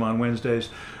of Wisdom on Wednesdays.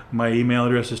 My email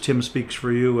address is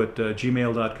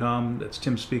timspeaks4u@gmail.com. That's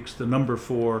timspeaks, the number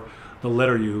 4, the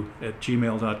letter U,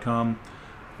 @gmail.com.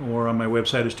 Or on my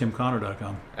website is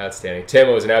timconnor.com. Outstanding. Tim,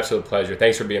 it was an absolute pleasure.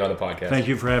 Thanks for being on the podcast. Thank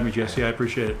you for having me, Jesse. I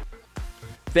appreciate it.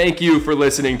 Thank you for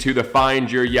listening to the Find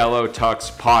Your Yellow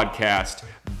Tux podcast.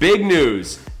 Big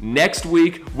news. Next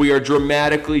week, we are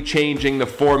dramatically changing the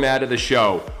format of the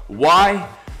show. Why?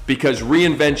 Because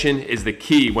reinvention is the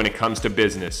key when it comes to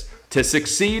business. To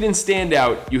succeed and stand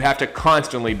out, you have to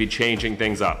constantly be changing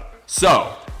things up.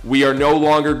 So, we are no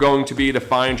longer going to be the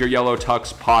Find Your Yellow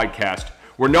Tux podcast.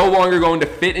 We're no longer going to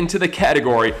fit into the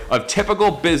category of typical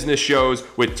business shows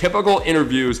with typical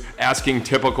interviews asking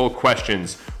typical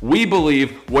questions. We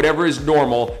believe whatever is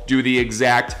normal, do the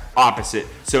exact opposite.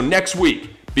 So next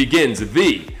week begins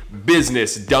the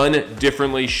Business Done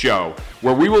Differently show,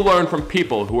 where we will learn from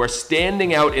people who are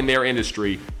standing out in their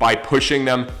industry by pushing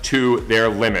them to their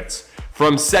limits.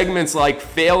 From segments like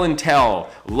Fail and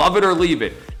Tell, Love It or Leave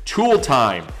It, Tool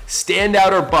Time, Stand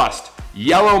Out or Bust,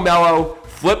 Yellow Mellow,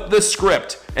 Flip the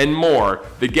Script, and more,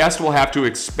 the guest will have to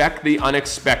expect the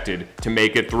unexpected to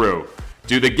make it through.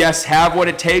 Do the guests have what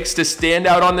it takes to stand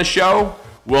out on the show?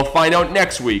 We'll find out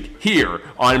next week here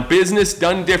on Business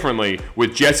Done Differently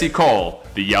with Jesse Cole,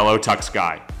 the Yellow Tux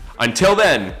Guy. Until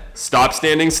then, stop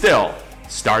standing still,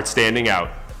 start standing out.